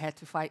I had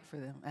to fight for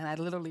them. And I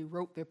literally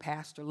wrote their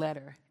pastor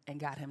letter and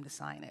got him to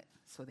sign it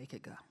so they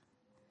could go.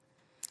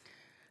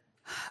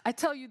 I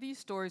tell you these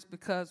stories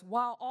because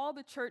while all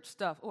the church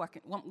stuff,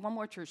 one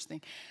more church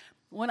thing.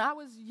 When I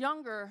was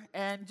younger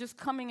and just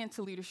coming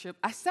into leadership,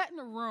 I would sit in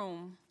the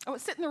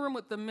room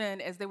with the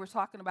men as we were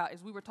talking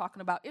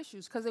about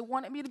issues because they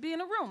wanted me to be in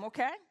the room,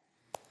 okay?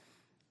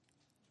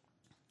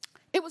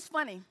 It was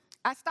funny.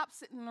 I stopped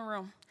sitting in the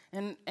room,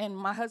 and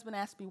my husband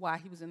asked me why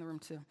he was in the room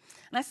too.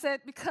 And I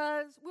said,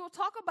 because we will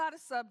talk about a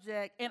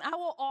subject, and I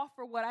will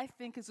offer what I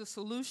think is a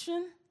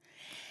solution,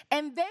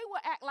 and they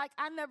will act like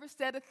I never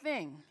said a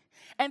thing.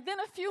 And then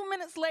a few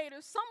minutes later,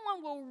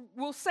 someone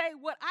will say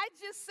what I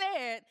just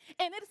said,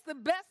 and it's the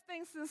best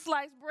thing since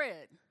sliced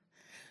bread.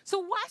 So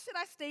why should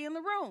I stay in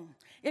the room?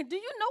 And do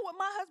you know what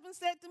my husband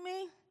said to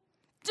me?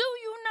 Do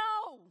you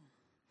know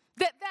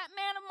that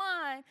man of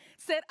mine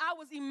said I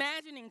was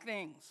imagining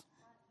things,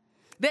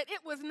 that it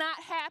was not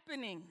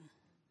happening?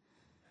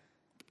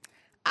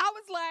 I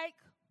was like,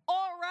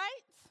 all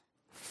right,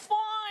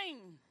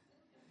 fine.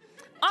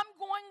 I'm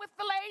going with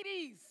the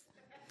ladies.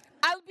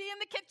 I'll be in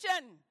the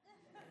kitchen.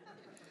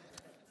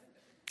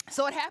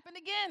 So it happened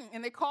again,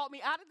 and they called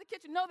me out of the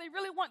kitchen. No, the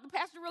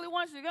pastor really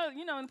wants you to go.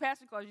 You know, in the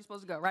pastor calls, you're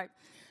supposed to go, right?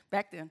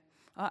 Back then.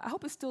 I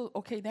hope it's still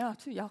okay now,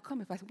 too. Y'all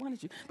come if I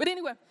wanted you. But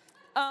anyway,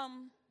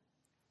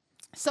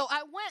 So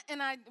I went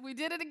and we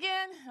did it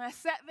again, and I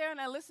sat there and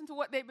I listened to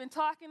what they'd been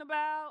talking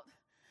about.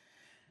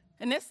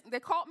 And they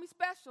called me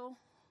special,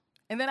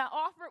 and then I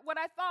offered what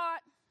I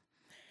thought.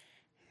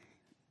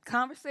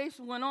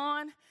 Conversation went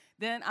on.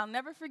 Then I'll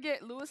never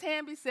forget, Louis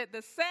Hamby said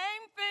the same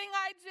thing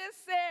I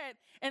just said,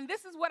 and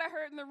this is what I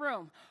heard in the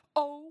room.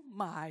 Oh,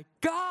 my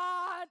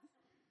God.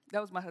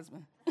 That was my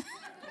husband.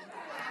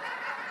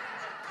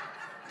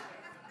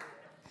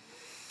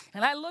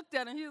 And I looked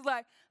at him. He was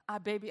like,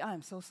 baby,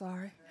 I'm so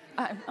sorry.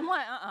 I'm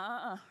like,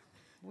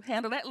 we'll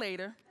handle that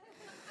later.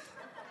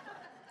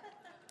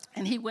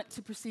 And he went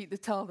to proceed to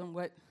tell them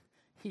what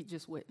he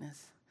just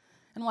witnessed.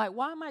 And I'm like,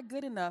 why am I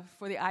good enough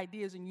for the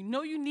ideas? And you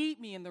know you need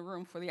me in the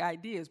room for the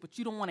ideas, but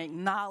you don't want to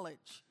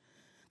acknowledge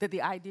that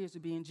the ideas are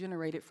being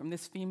generated from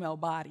this female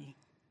body.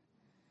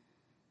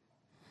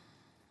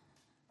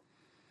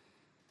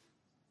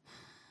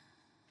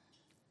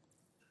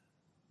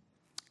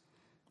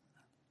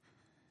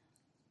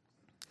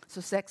 So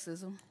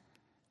sexism.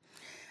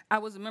 I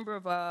was a member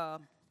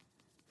of,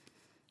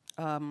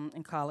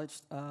 in college,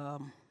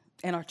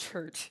 in our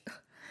church,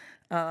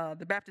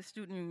 the Baptist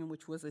Student Union,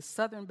 which was a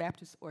Southern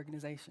Baptist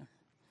organization.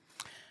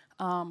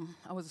 I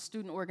was a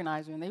student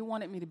organizer, and they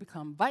wanted me to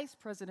become vice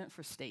president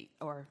for state,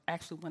 or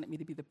actually wanted me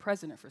to be the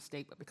president for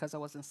state, but because I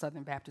was in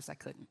Southern Baptist, I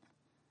couldn't.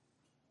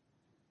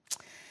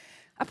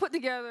 I put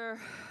together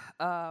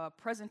a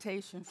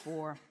presentation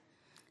for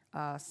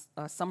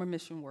summer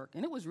mission work,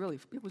 and it was really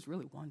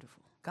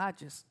wonderful. God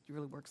just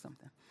really worked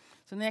something.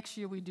 So next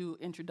year we do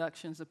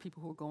introductions of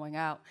people who are going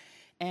out,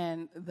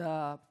 and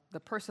the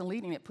person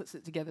leading it puts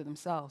it together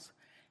themselves.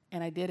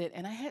 And I did it,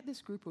 and I had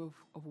this group of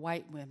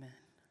white women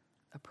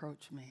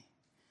approach me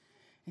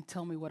and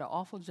tell me what an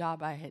awful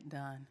job I had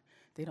done.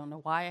 They don't know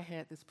why I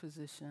had this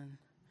position.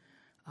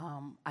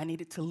 I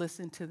needed to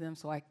listen to them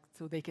so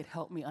they could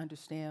help me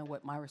understand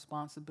what my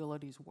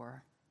responsibilities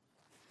were.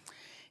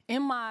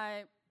 In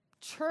my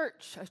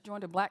church, I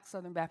joined a Black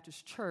Southern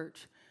Baptist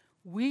church.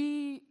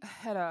 We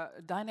had a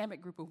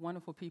dynamic group of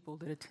wonderful people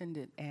that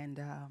attended, and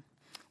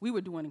we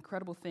were doing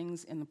incredible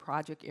things in the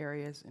project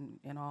areas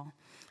and all.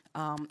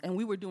 And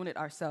we were doing it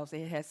ourselves.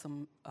 They had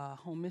some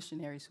home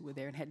missionaries who were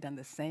there and had done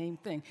the same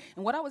thing.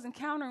 And what I was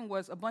encountering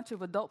was a bunch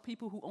of adult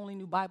people who only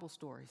knew Bible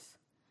stories.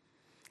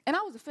 And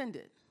I was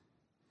offended.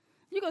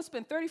 You're going to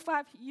spend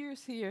 35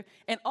 years here,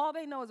 and all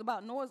they know is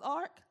about Noah's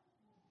Ark?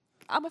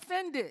 I'm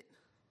offended.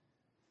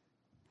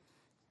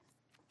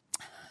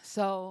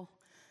 So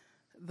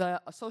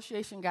the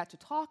association got to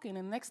talking,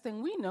 and the next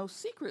thing we know,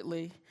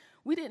 secretly,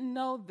 we didn't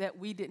know that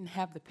we didn't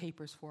have the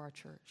papers for our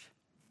church.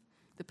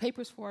 The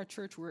papers for our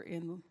church were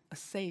in a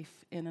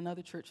safe in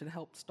another church that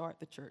helped start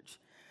the church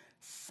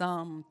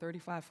some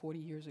 35, 40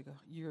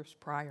 years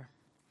prior.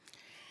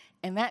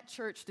 And that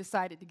church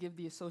decided to give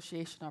the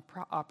association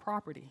our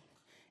property,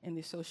 and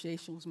the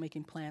association was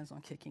making plans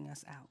on kicking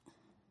us out.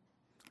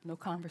 No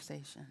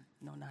conversation,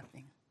 no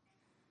nothing.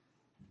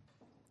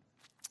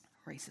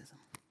 Racism.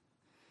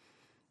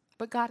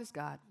 But God is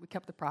God. We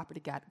kept the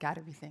property, got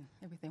everything.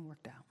 Everything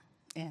worked out.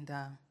 And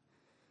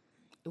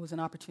it was an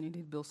opportunity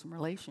to build some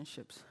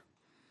relationships.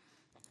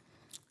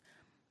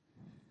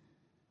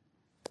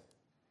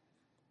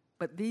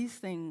 But these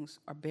things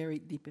are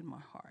buried deep in my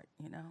heart,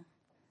 you know?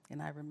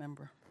 And I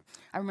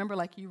remember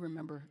like you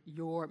remember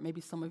maybe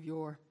some of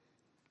your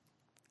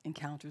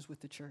encounters with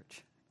the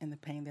church and the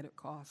pain that it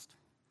caused.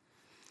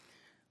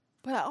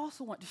 But I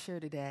also want to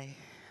share today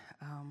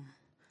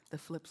the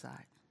flip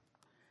side.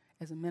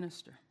 As a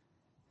minister,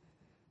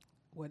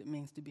 what it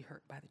means to be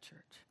hurt by the church.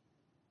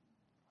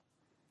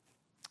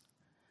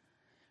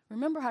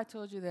 Remember how I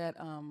told you that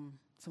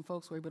some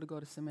folks were able to go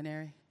to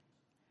seminary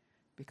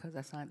because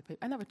I signed the paper?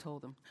 I never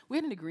told them. We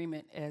had an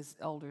agreement as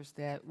elders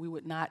that we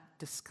would not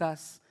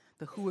discuss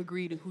the who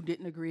agreed and who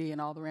didn't agree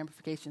and all the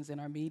ramifications in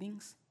our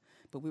meetings,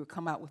 but we would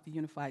come out with the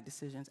unified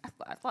decisions.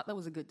 I thought that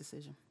was a good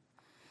decision.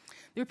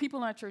 There were people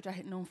in our church I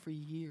had known for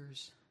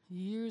years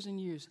and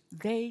years.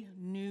 They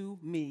knew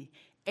me,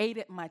 ate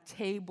at my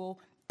table,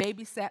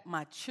 babysat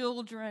my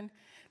children.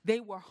 They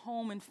were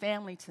home and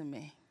family to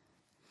me.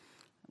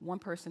 One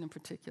person in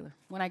particular.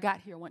 When I got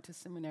here, I went to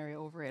seminary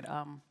over at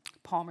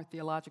Palmer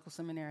Theological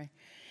Seminary.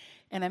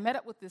 And I met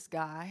up with this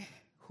guy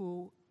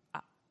who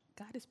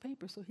got his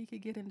paper so he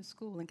could get into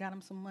school and got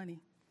him some money,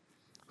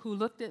 who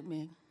looked at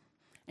me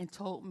and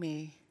told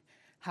me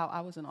how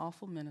I was an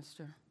awful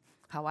minister,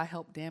 how I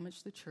helped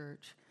damage the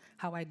church,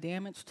 how I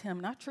damaged him.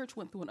 And our church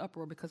went through an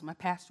uproar because my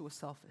pastor was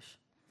selfish.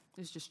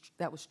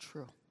 That was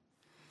true.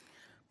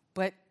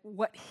 But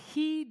what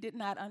he did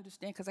not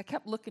understand, because I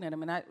kept looking at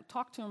him, and I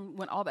talked to him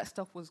when all that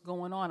stuff was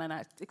going on, and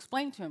I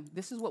explained to him,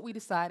 this is what we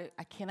decided.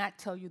 I cannot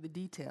tell you the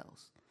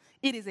details.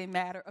 It is a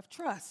matter of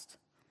trust.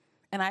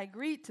 And I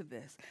agreed to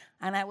this.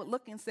 And I would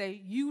look and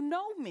say, you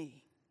know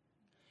me.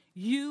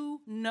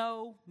 You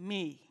know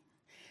me.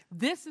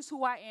 This is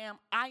who I am.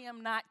 I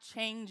am not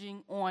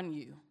changing on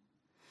you.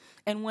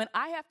 And when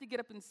I have to get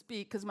up and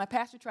speak, because my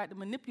pastor tried to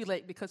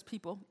manipulate because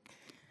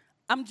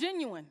I'm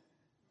genuine.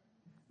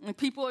 And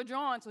people are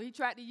drawn, so he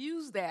tried to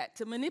use that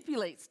to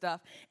manipulate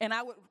stuff. And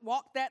I would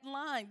walk that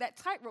line, that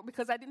tightrope,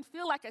 because I didn't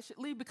feel like I should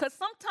leave, because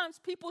sometimes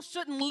people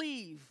shouldn't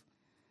leave.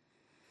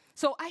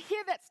 So I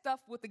hear that stuff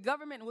with the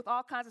government and with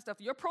all kinds of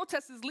stuff. Your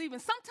protest is leaving.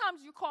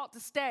 Sometimes you're called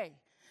to stay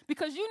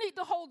because you need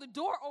to hold the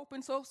door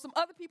open so some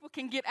other people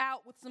can get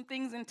out with some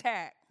things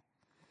intact.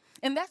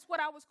 And that's what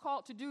I was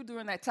called to do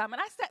during that time.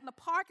 And I sat in the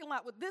parking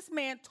lot with this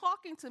man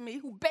talking to me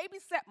who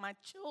babysat my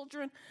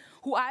children,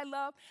 who I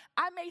love.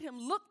 I made him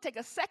take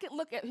a second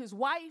look at his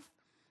wife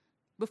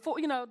before,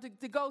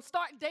 to go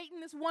start dating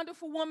this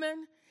wonderful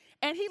woman.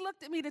 And he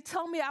looked at me to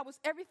tell me I was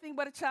everything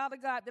but a child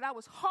of God, that I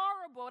was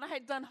horrible and I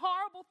had done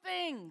horrible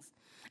things.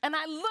 And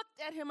I looked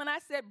at him and I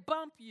said,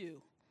 bump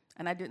you.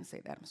 And I didn't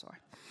say that, I'm sorry.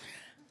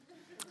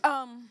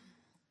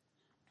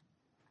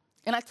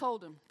 And I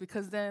told him,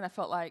 because then I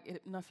felt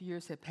like enough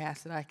years had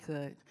passed that I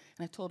could.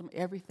 And I told him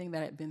everything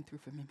that I had been through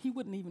from him. He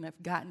wouldn't even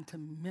have gotten to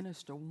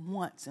minister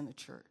once in the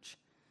church.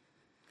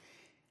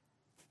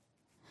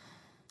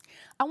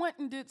 I went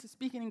and did a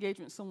speaking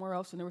engagement somewhere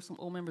else, and there were some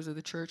old members of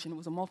the church, and it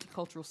was a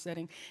multicultural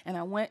setting. And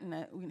I went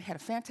and we had a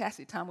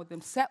fantastic time with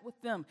them, sat with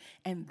them,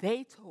 and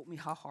they told me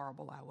how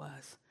horrible I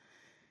was.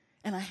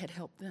 And I had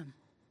helped them.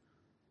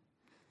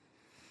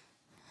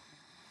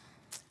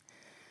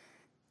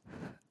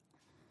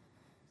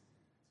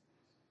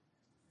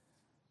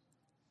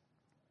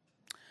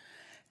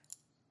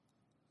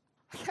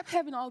 I kept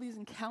having all these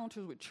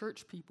encounters with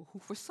church people who,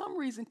 for some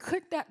reason,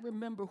 could not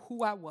remember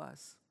who I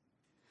was,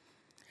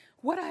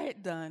 what I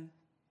had done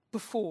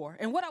before,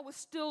 and what I was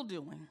still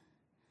doing,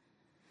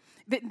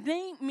 that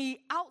named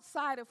me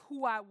outside of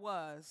who I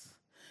was.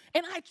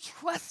 And I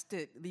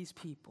trusted these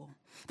people.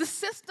 The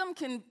system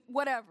can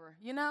whatever,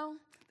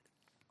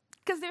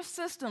 because they're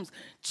systems.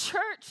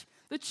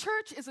 The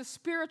church is a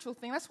spiritual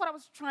thing. That's what I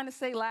was trying to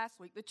say last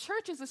week. The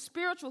church is a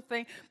spiritual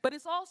thing, but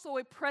it's also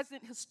a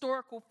present,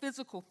 historical,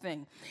 physical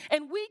thing.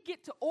 And we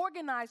get to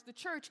organize the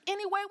church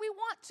any way we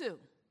want to.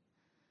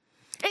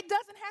 It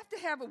doesn't have to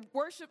have a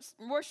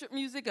worship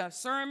music, a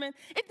sermon.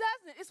 It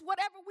doesn't. It's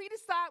whatever we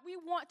decide we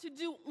want to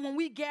do when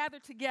we gather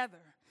together.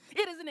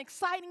 It is an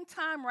exciting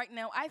time right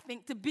now, I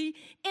think, to be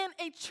in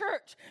a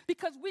church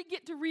because we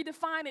get to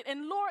redefine it.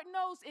 And Lord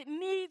knows it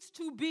needs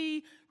to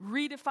be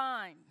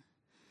redefined.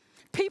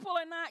 People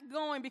are not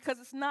going because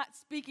it's not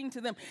speaking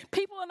to them.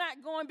 People are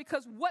not going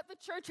because what the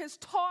church has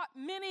taught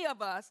many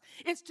of us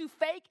is to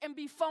fake and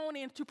be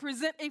phony and to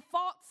present a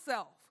false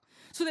self.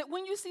 So that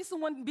when you see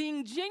someone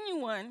being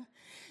genuine,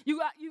 you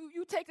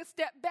take a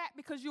step back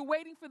because you're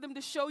waiting for them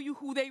to show you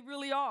who they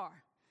really are.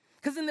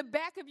 Because in the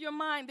back of your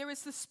mind, there is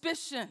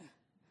suspicion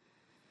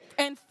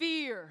and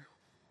fear.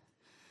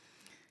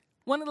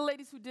 One of the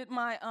ladies who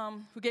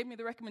gave me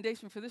the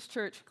recommendation for this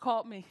church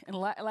called me and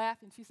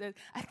laughed, and she said,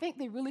 I think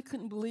they really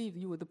couldn't believe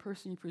you were the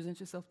person you present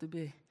yourself to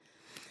be.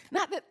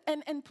 Not that,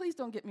 and please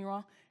don't get me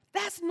wrong,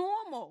 that's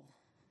normal.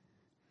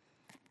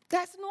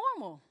 That's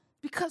normal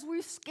because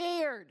we're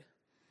scared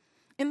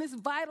in this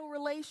vital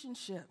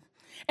relationship.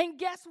 And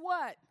guess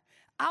what?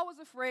 I was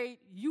afraid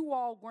you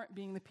all weren't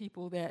being the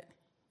people that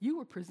you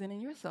were presenting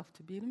yourself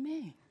to be to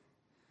me.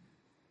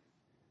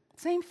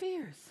 Same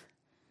fears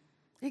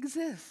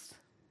exist.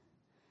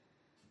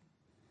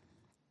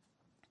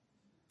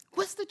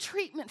 What's the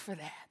treatment for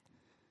that?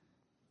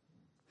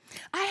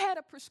 I had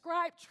a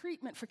prescribed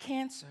treatment for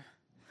cancer,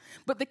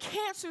 but the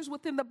cancers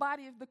within the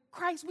body of the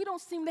Christ, we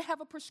don't seem to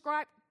have a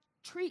prescribed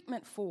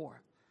treatment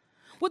for.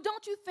 Well,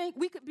 don't you think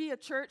we could be a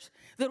church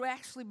that will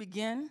actually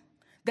begin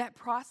that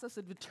process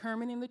of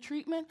determining the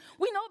treatment?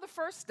 We know the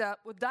first step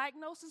with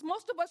diagnosis.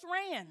 Most of us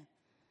ran.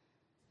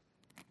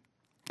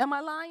 Am I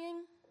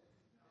lying?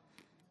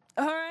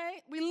 All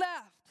right, we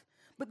left.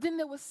 But then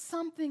there was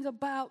something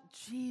about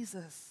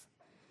Jesus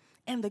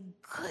and the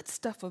good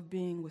stuff of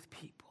being with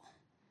people.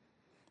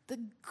 The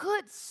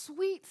good,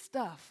 sweet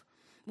stuff.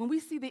 When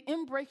we see the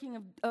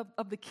inbreaking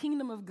of the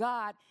kingdom of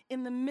God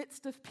in the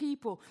midst of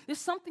people, there's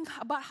something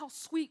about how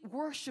sweet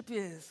worship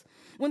is.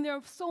 When there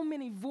are so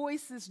many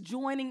voices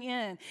joining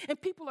in,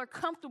 and people are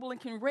comfortable and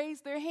can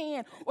raise their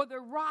hand, or they're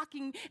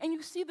rocking, and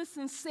you see the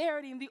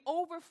sincerity and the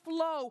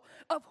overflow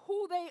of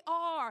who they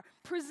are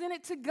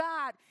presented to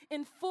God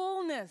in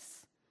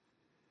fullness.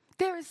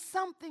 There is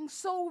something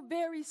so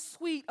very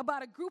sweet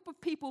about a group of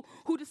people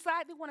who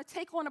decide they want to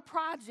take on a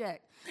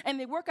project and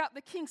they work out the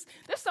kinks.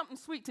 There's something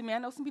sweet to me. I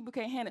know some people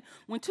can't handle it.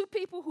 When two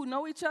people who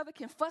know each other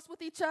can fuss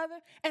with each other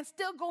and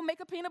still go make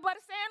a peanut butter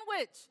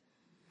sandwich.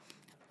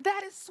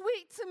 That is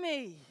sweet to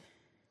me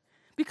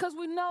because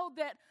we know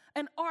that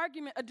an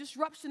argument, a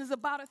disruption is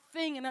about a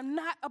thing and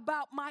not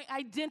about my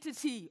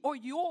identity or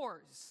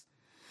yours.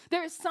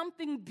 There is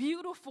something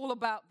beautiful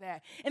about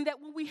that. And that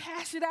when we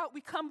hash it out,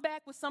 we come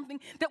back with something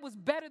that was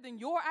better than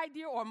your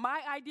idea or my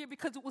idea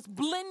because it was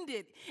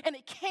blended and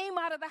it came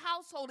out of the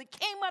household. It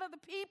came out of the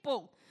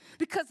people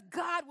because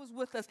God was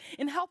with us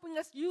in helping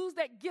us use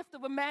that gift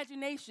of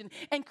imagination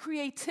and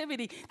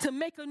creativity to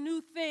make a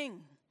new thing.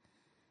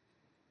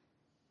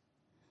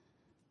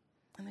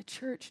 And the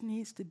church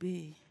needs to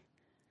be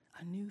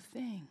a new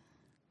thing.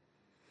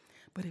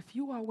 But if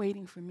you are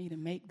waiting for me to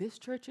make this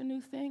church a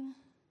new thing,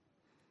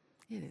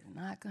 it is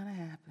not going to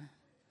happen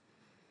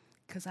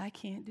because I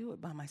can't do it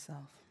by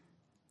myself.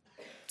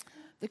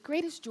 The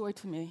greatest joy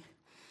to me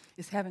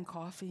is having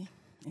coffee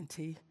and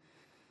tea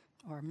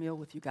or a meal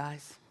with you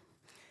guys.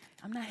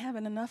 I'm not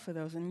having enough of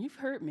those, and you've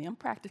heard me. I'm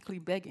practically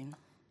begging.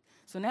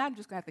 So now I'm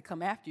just going to have to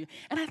come after you.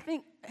 And I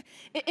think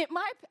I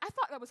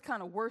thought that was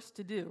kind of worse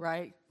to do,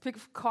 right? Pick a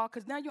call,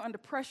 because now you're under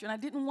pressure, and I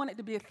didn't want it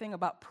to be a thing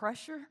about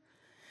pressure.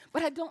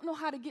 But I don't know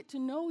how to get to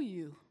know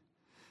you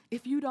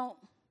if you don't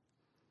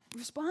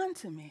respond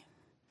to me.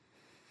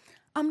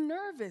 I'm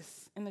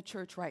nervous in the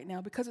church right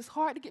now because it's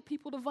hard to get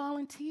people to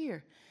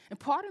volunteer. And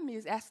part of me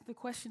is asking the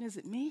question, is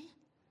it me?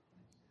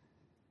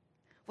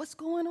 What's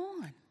going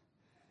on?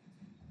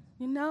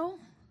 You know?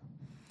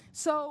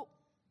 So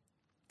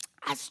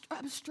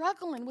I'm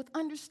struggling with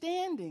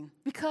understanding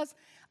because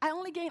I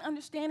only gain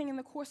understanding in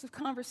the course of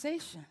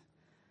conversation.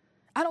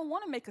 I don't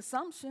want to make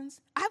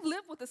assumptions. I've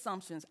lived with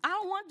assumptions. I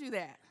don't want to do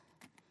that.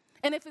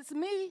 And if it's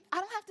me, I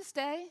don't have to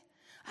stay.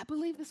 I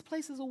believe this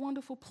place is a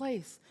wonderful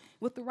place.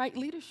 With the right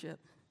leadership,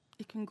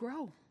 it can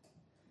grow.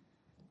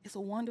 It's a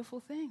wonderful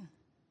thing.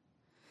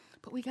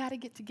 But we got to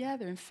get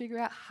together and figure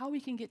out how we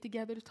can get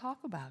together to talk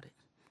about it,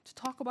 to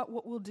talk about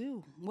what we'll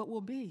do, what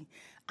we'll be.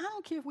 I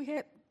don't care if we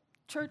had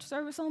church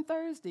service on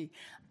Thursday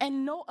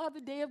and no other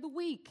day of the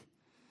week.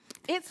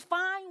 It's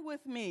fine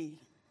with me.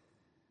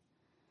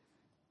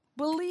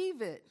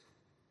 Believe it.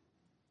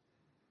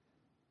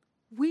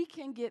 We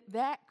can get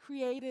that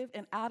creative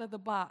and out of the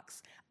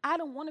box. I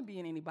don't want to be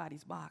in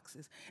anybody's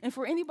boxes. And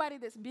for anybody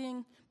that's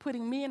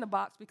putting me in a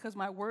box because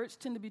my words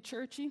tend to be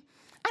churchy,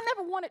 I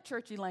never wanted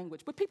churchy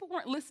language, but people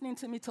weren't listening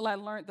to me till I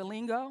learned the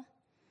lingo.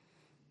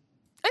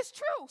 It's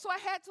true, so I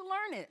had to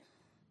learn it.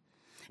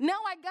 Now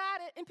I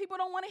got it, and people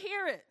don't want to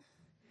hear it.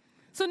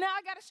 So now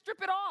I got to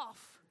strip it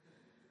off.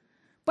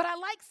 But I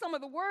like some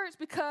of the words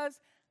because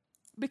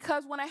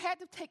when I had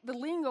to take the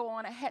lingo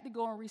on, I had to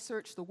go and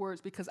research the words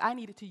because I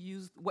needed to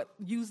use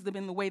them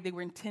in the way they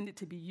were intended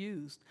to be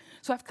used.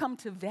 So I've come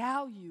to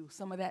value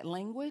some of that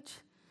language.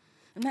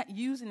 I'm not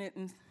using it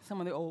in some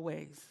of the old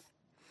ways.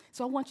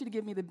 So I want you to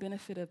give me the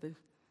benefit of the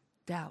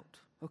doubt,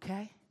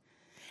 okay?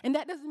 And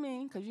that doesn't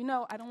mean, because you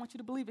know I don't want you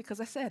to believe it because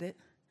I said it,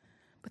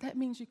 but that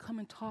means you come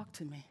and talk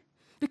to me.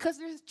 Because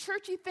there's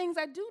churchy things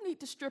I do need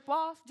to strip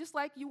off, just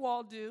like you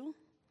all do.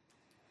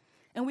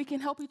 And we can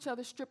help each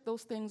other strip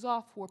those things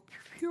off for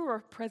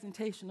pure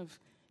presentation of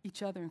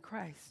each other in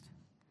Christ.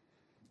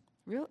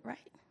 Real, right?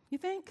 You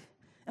think?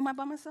 Am I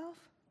by myself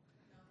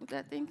with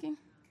that thinking?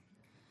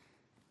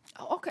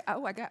 Oh, okay. I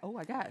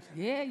got it.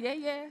 Yeah.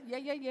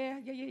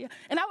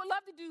 And I would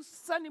love to do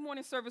Sunday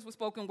morning service with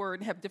spoken word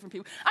and have different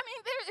people. I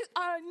mean, there is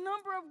a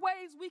number of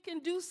ways we can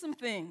do some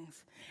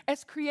things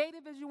as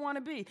creative as you want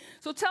to be.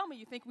 So tell me,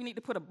 you think we need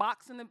to put a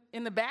box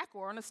in the back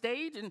or on the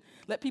stage and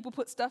let people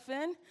put stuff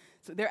in?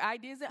 So their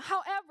ideas.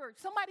 However,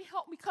 somebody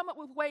help me come up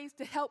with ways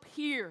to help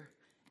hear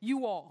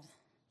you all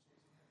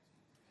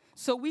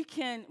so we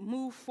can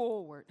move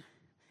forward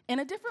in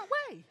a different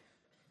way.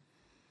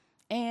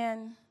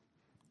 And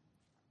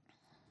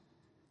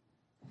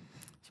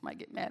she might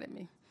get mad at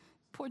me.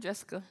 Poor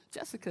Jessica.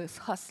 Jessica is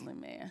hustling,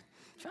 man.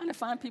 Trying to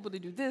find people to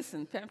do this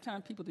and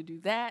find people to do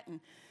that.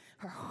 And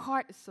her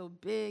heart is so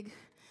big.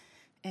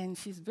 And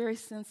she's very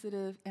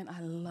sensitive. And I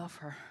love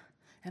her.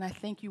 And I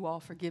thank you all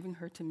for giving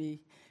her to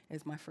me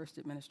as my first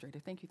administrator.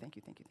 Thank you.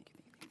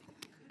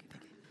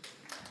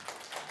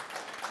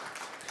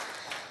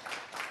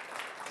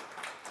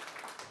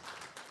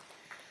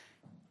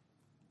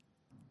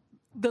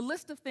 The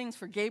list of things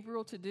for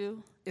Gabriel to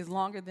do is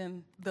longer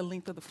than the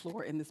length of the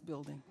floor in this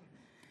building.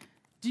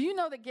 Do you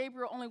know that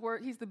Gabriel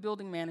he's the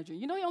building manager.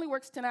 You know he only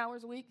works 10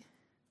 hours a week?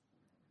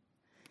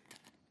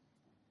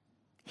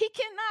 He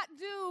cannot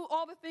do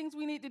all the things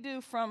we need to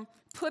do, from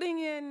putting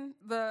in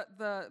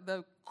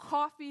the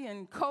coffee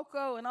and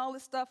cocoa and all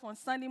this stuff on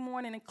Sunday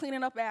morning and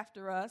cleaning up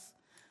after us.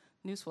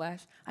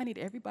 Newsflash, I need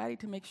everybody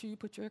to make sure you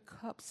put your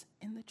cups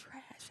in the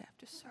trash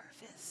after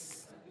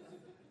service.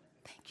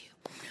 Thank you.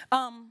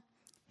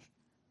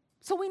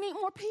 So we need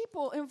more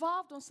people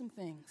involved on some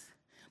things.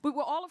 But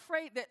we're all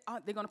afraid that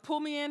they're going to pull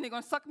me in, they're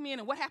going to suck me in,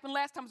 and what happened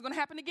last time is going to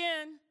happen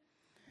again.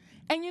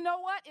 And you know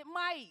what? It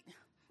might.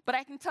 But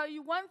I can tell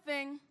you one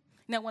thing.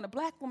 Now, when a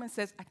black woman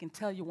says, I can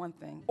tell you one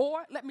thing,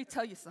 or let me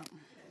tell you something,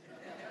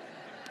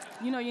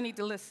 you know you need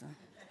to listen.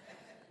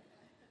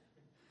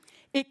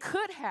 It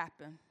could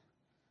happen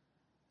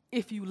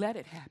if you let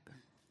it happen.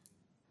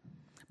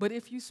 But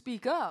if you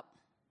speak up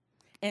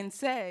and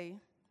say,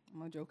 I'm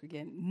going to joke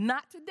again,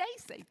 not today,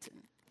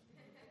 Satan.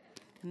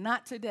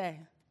 Not today.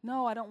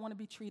 No, I don't want to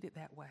be treated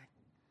that way.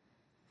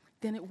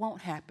 Then it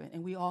won't happen,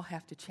 and we all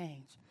have to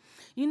change.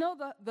 You know,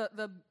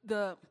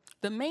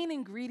 the main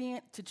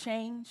ingredient to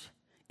change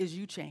is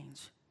you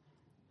change.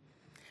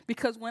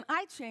 Because when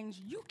I change,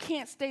 you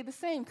can't stay the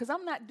same, because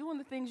I'm not doing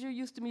the things you're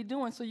used to me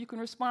doing so you can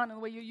respond in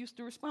the way you're used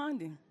to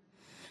responding.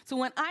 So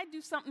when I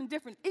do something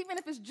different, even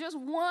if it's just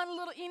one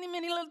little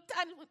itty-bitty little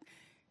tiny,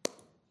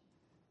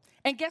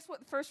 and guess what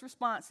the first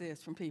response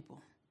is from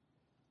people?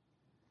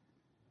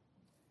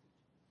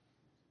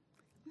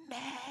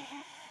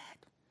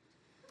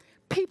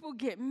 People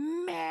get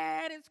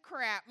mad as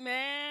crap,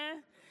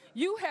 man.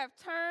 You have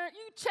turned,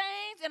 you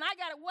changed, and I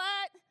got it,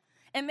 what?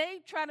 And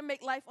they try to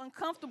make life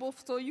uncomfortable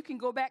so you can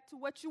go back to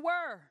what you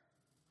were,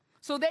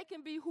 so they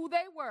can be who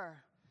they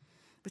were.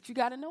 But you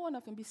got to know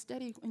enough and be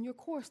steady in your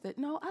course that,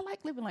 no, I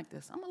like living like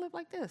this. I'm going to live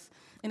like this.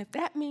 And if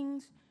that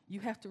means you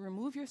have to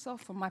remove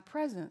yourself from my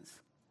presence,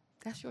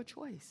 that's your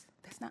choice.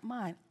 That's not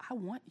mine. I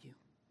want you.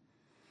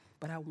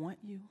 But I want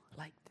you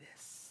like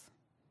this,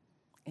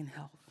 in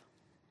health.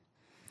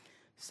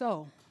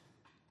 So,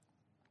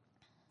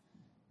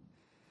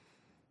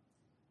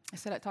 I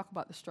said I'd talk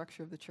about the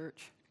structure of the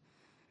church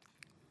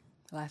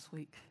last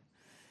week.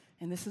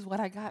 And this is what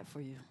I got for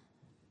you.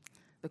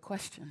 The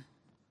question: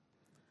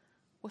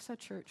 what's our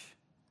church?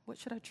 What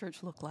should our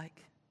church look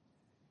like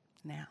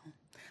now?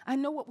 I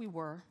know what we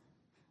were.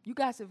 You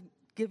guys have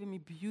given me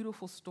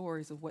beautiful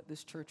stories of what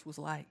this church was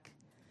like.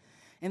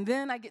 And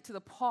then I get to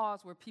the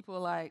pause where people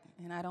are like,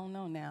 and I don't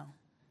know now.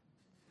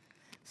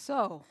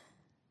 So,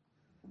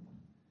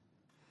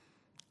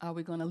 are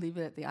we going to leave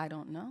it at the I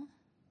don't know?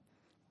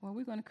 Or are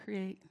we going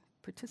to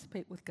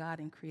participate with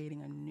God in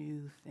creating a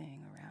new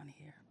thing around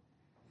here?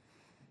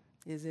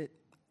 Is it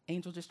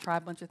Angel just try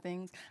a bunch of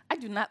things? I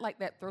do not like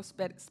that throw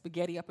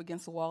spaghetti up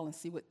against the wall and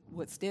see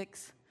what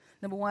sticks.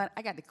 Number one,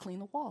 I got to clean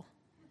the wall.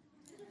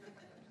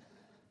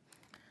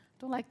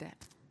 Don't like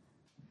that.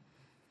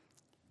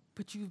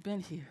 But you've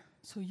been here,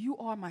 so you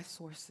are my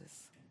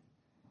sources.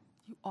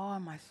 You are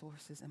my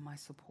sources and my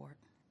support.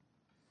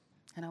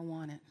 And I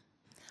want it.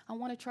 I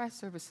want to try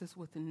services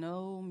with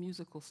no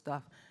musical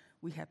stuff.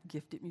 We have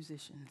gifted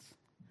musicians.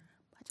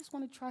 I just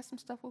want to try some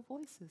stuff with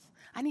voices.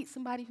 I need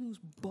somebody who's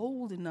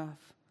bold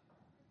enough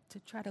to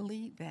try to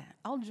lead that.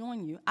 I'll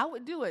join you. I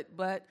would do it,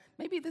 but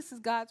maybe this is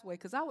God's way,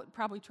 because I would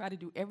probably try to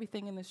do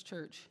everything in this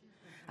church.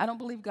 I don't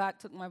believe God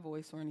took my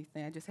voice or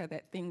anything. I just had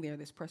that thing there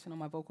that's pressing on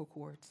my vocal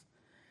cords.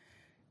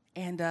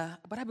 And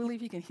but I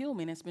believe he can heal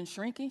me, and it's been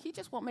shrinking. He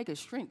just won't make it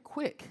shrink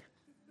quick.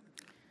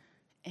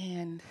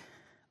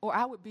 Or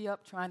I would be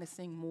up trying to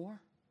sing more,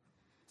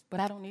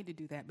 but I don't need to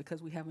do that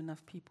because we have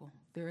enough people.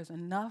 There is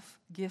enough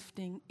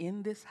gifting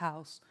in this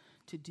house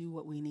to do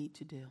what we need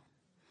to do.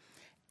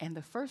 And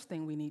the first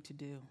thing we need to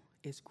do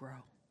is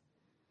grow.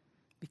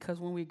 Because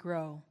when we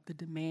grow, the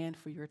demand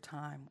for your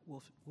time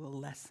will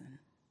lessen.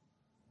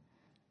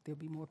 There'll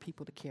be more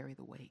people to carry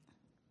the weight.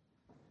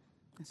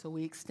 And so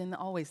we extend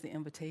always the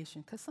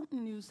invitation, because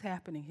something new is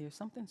happening here,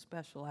 something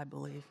special, I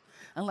believe.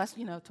 Unless,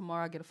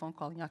 tomorrow I get a phone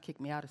call and y'all kick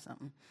me out or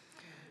something.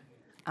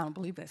 I don't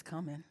believe that's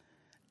coming.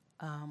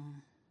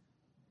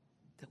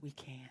 That we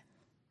can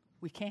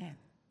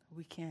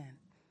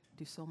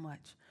do so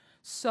much.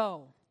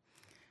 So,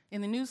 in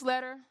the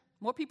newsletter,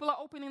 more people are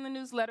opening the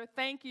newsletter.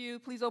 Thank you.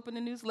 Please open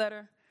the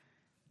newsletter.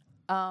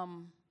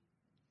 My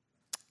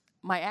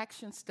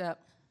action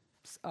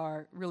steps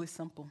are really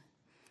simple.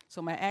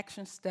 So my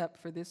action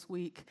step for this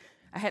week,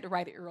 I had to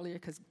write it earlier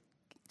because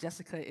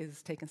Jessica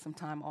is taking some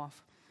time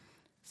off.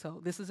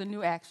 So this is a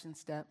new action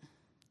step.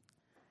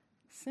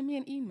 Send me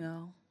an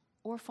email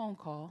or a phone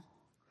call,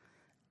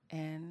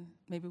 and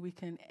maybe we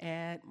can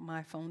add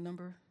my phone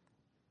number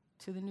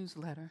to the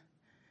newsletter.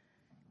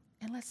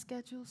 And let's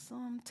schedule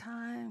some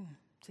time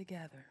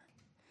together.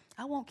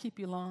 I won't keep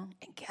you long,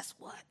 and guess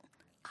what?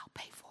 I'll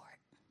pay for it.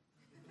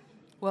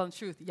 Well, in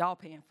truth, y'all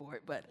paying for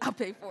it, but I'll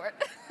pay for it.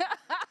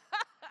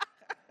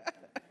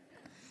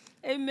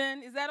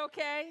 Amen. Is that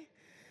okay?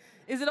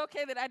 Is it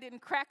okay that I didn't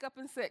crack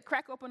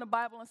open the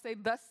Bible and say,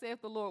 "Thus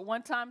saith the Lord,"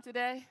 one time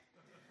today?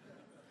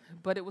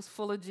 But it was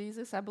full of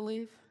Jesus, I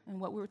believe, and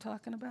what we were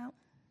talking about.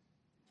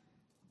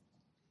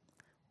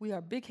 We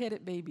are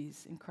big-headed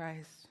babies in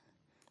Christ.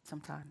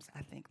 Sometimes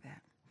I think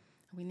that.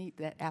 We need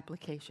that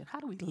application. How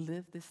do we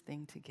live this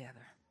thing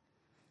together?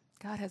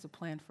 God has a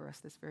plan for us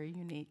that's very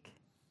unique.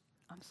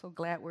 I'm so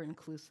glad we're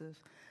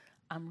inclusive.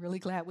 I'm really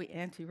glad we're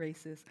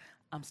anti-racist.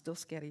 I'm still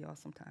scared of y'all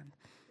sometimes.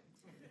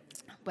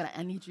 But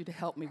I need you to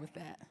help me with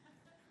that.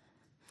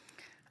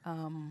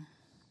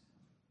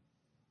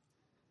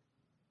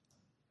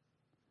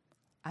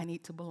 I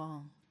need to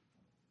belong.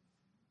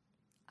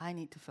 I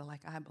need to feel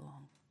like I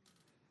belong,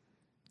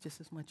 just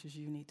as much as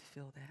you need to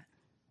feel that.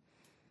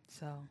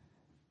 So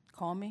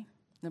call me.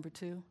 Number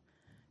 2,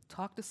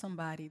 talk to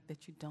somebody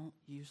that you don't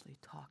usually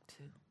talk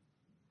to.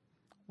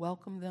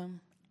 Welcome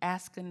them.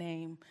 Ask a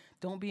name.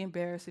 Don't be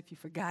embarrassed if you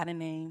forgot a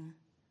name.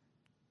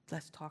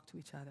 Let's talk to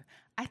each other.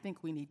 I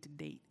think we need to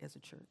date as a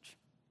church.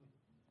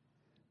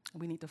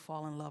 We need to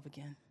fall in love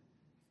again.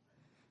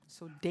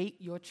 So date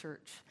your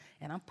church.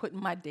 And I'm putting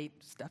my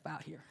date stuff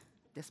out here.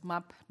 This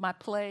my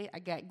play. I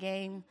got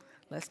game.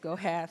 Let's go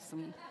have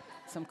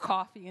some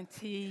coffee and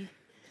tea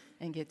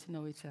and get to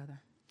know each other.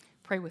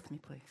 Pray with me,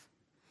 please.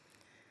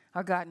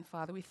 Our God and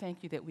Father, we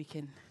thank you that we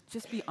can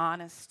just be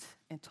honest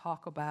and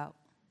talk about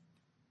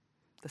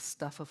the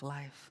stuff of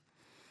life.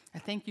 I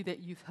thank you that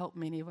you've helped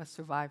many of us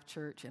survive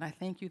church, and I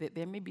thank you that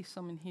there may be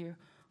someone here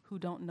who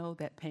don't know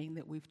that pain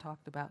that we've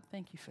talked about.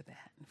 Thank you for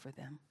that and for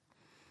them.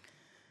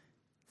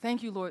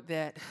 Thank you, Lord,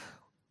 that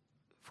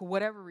for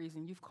whatever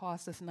reason, you've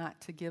caused us not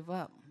to give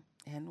up.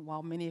 And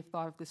while many have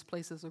thought of this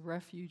place as a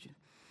refuge,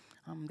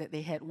 that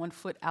they had one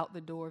foot out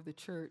the door of the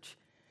church,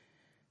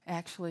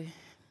 actually,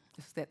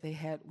 it's that they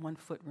had one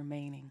foot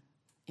remaining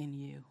in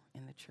you,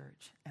 in the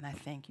church. And I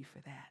thank you for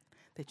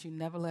that you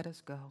never let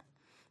us go,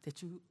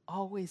 that you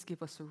always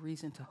give us a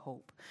reason to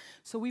hope.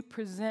 So we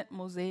present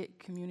Mosaic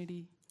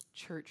Community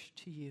Church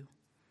to you.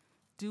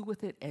 Do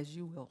with it as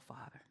you will,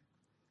 Father.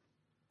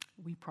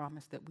 We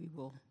promise that we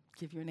will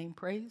give your name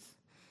praise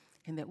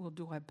and that we'll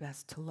do our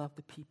best to love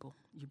the people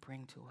you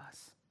bring to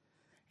us.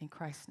 In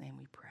Christ's name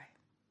we pray.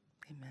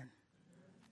 Amen.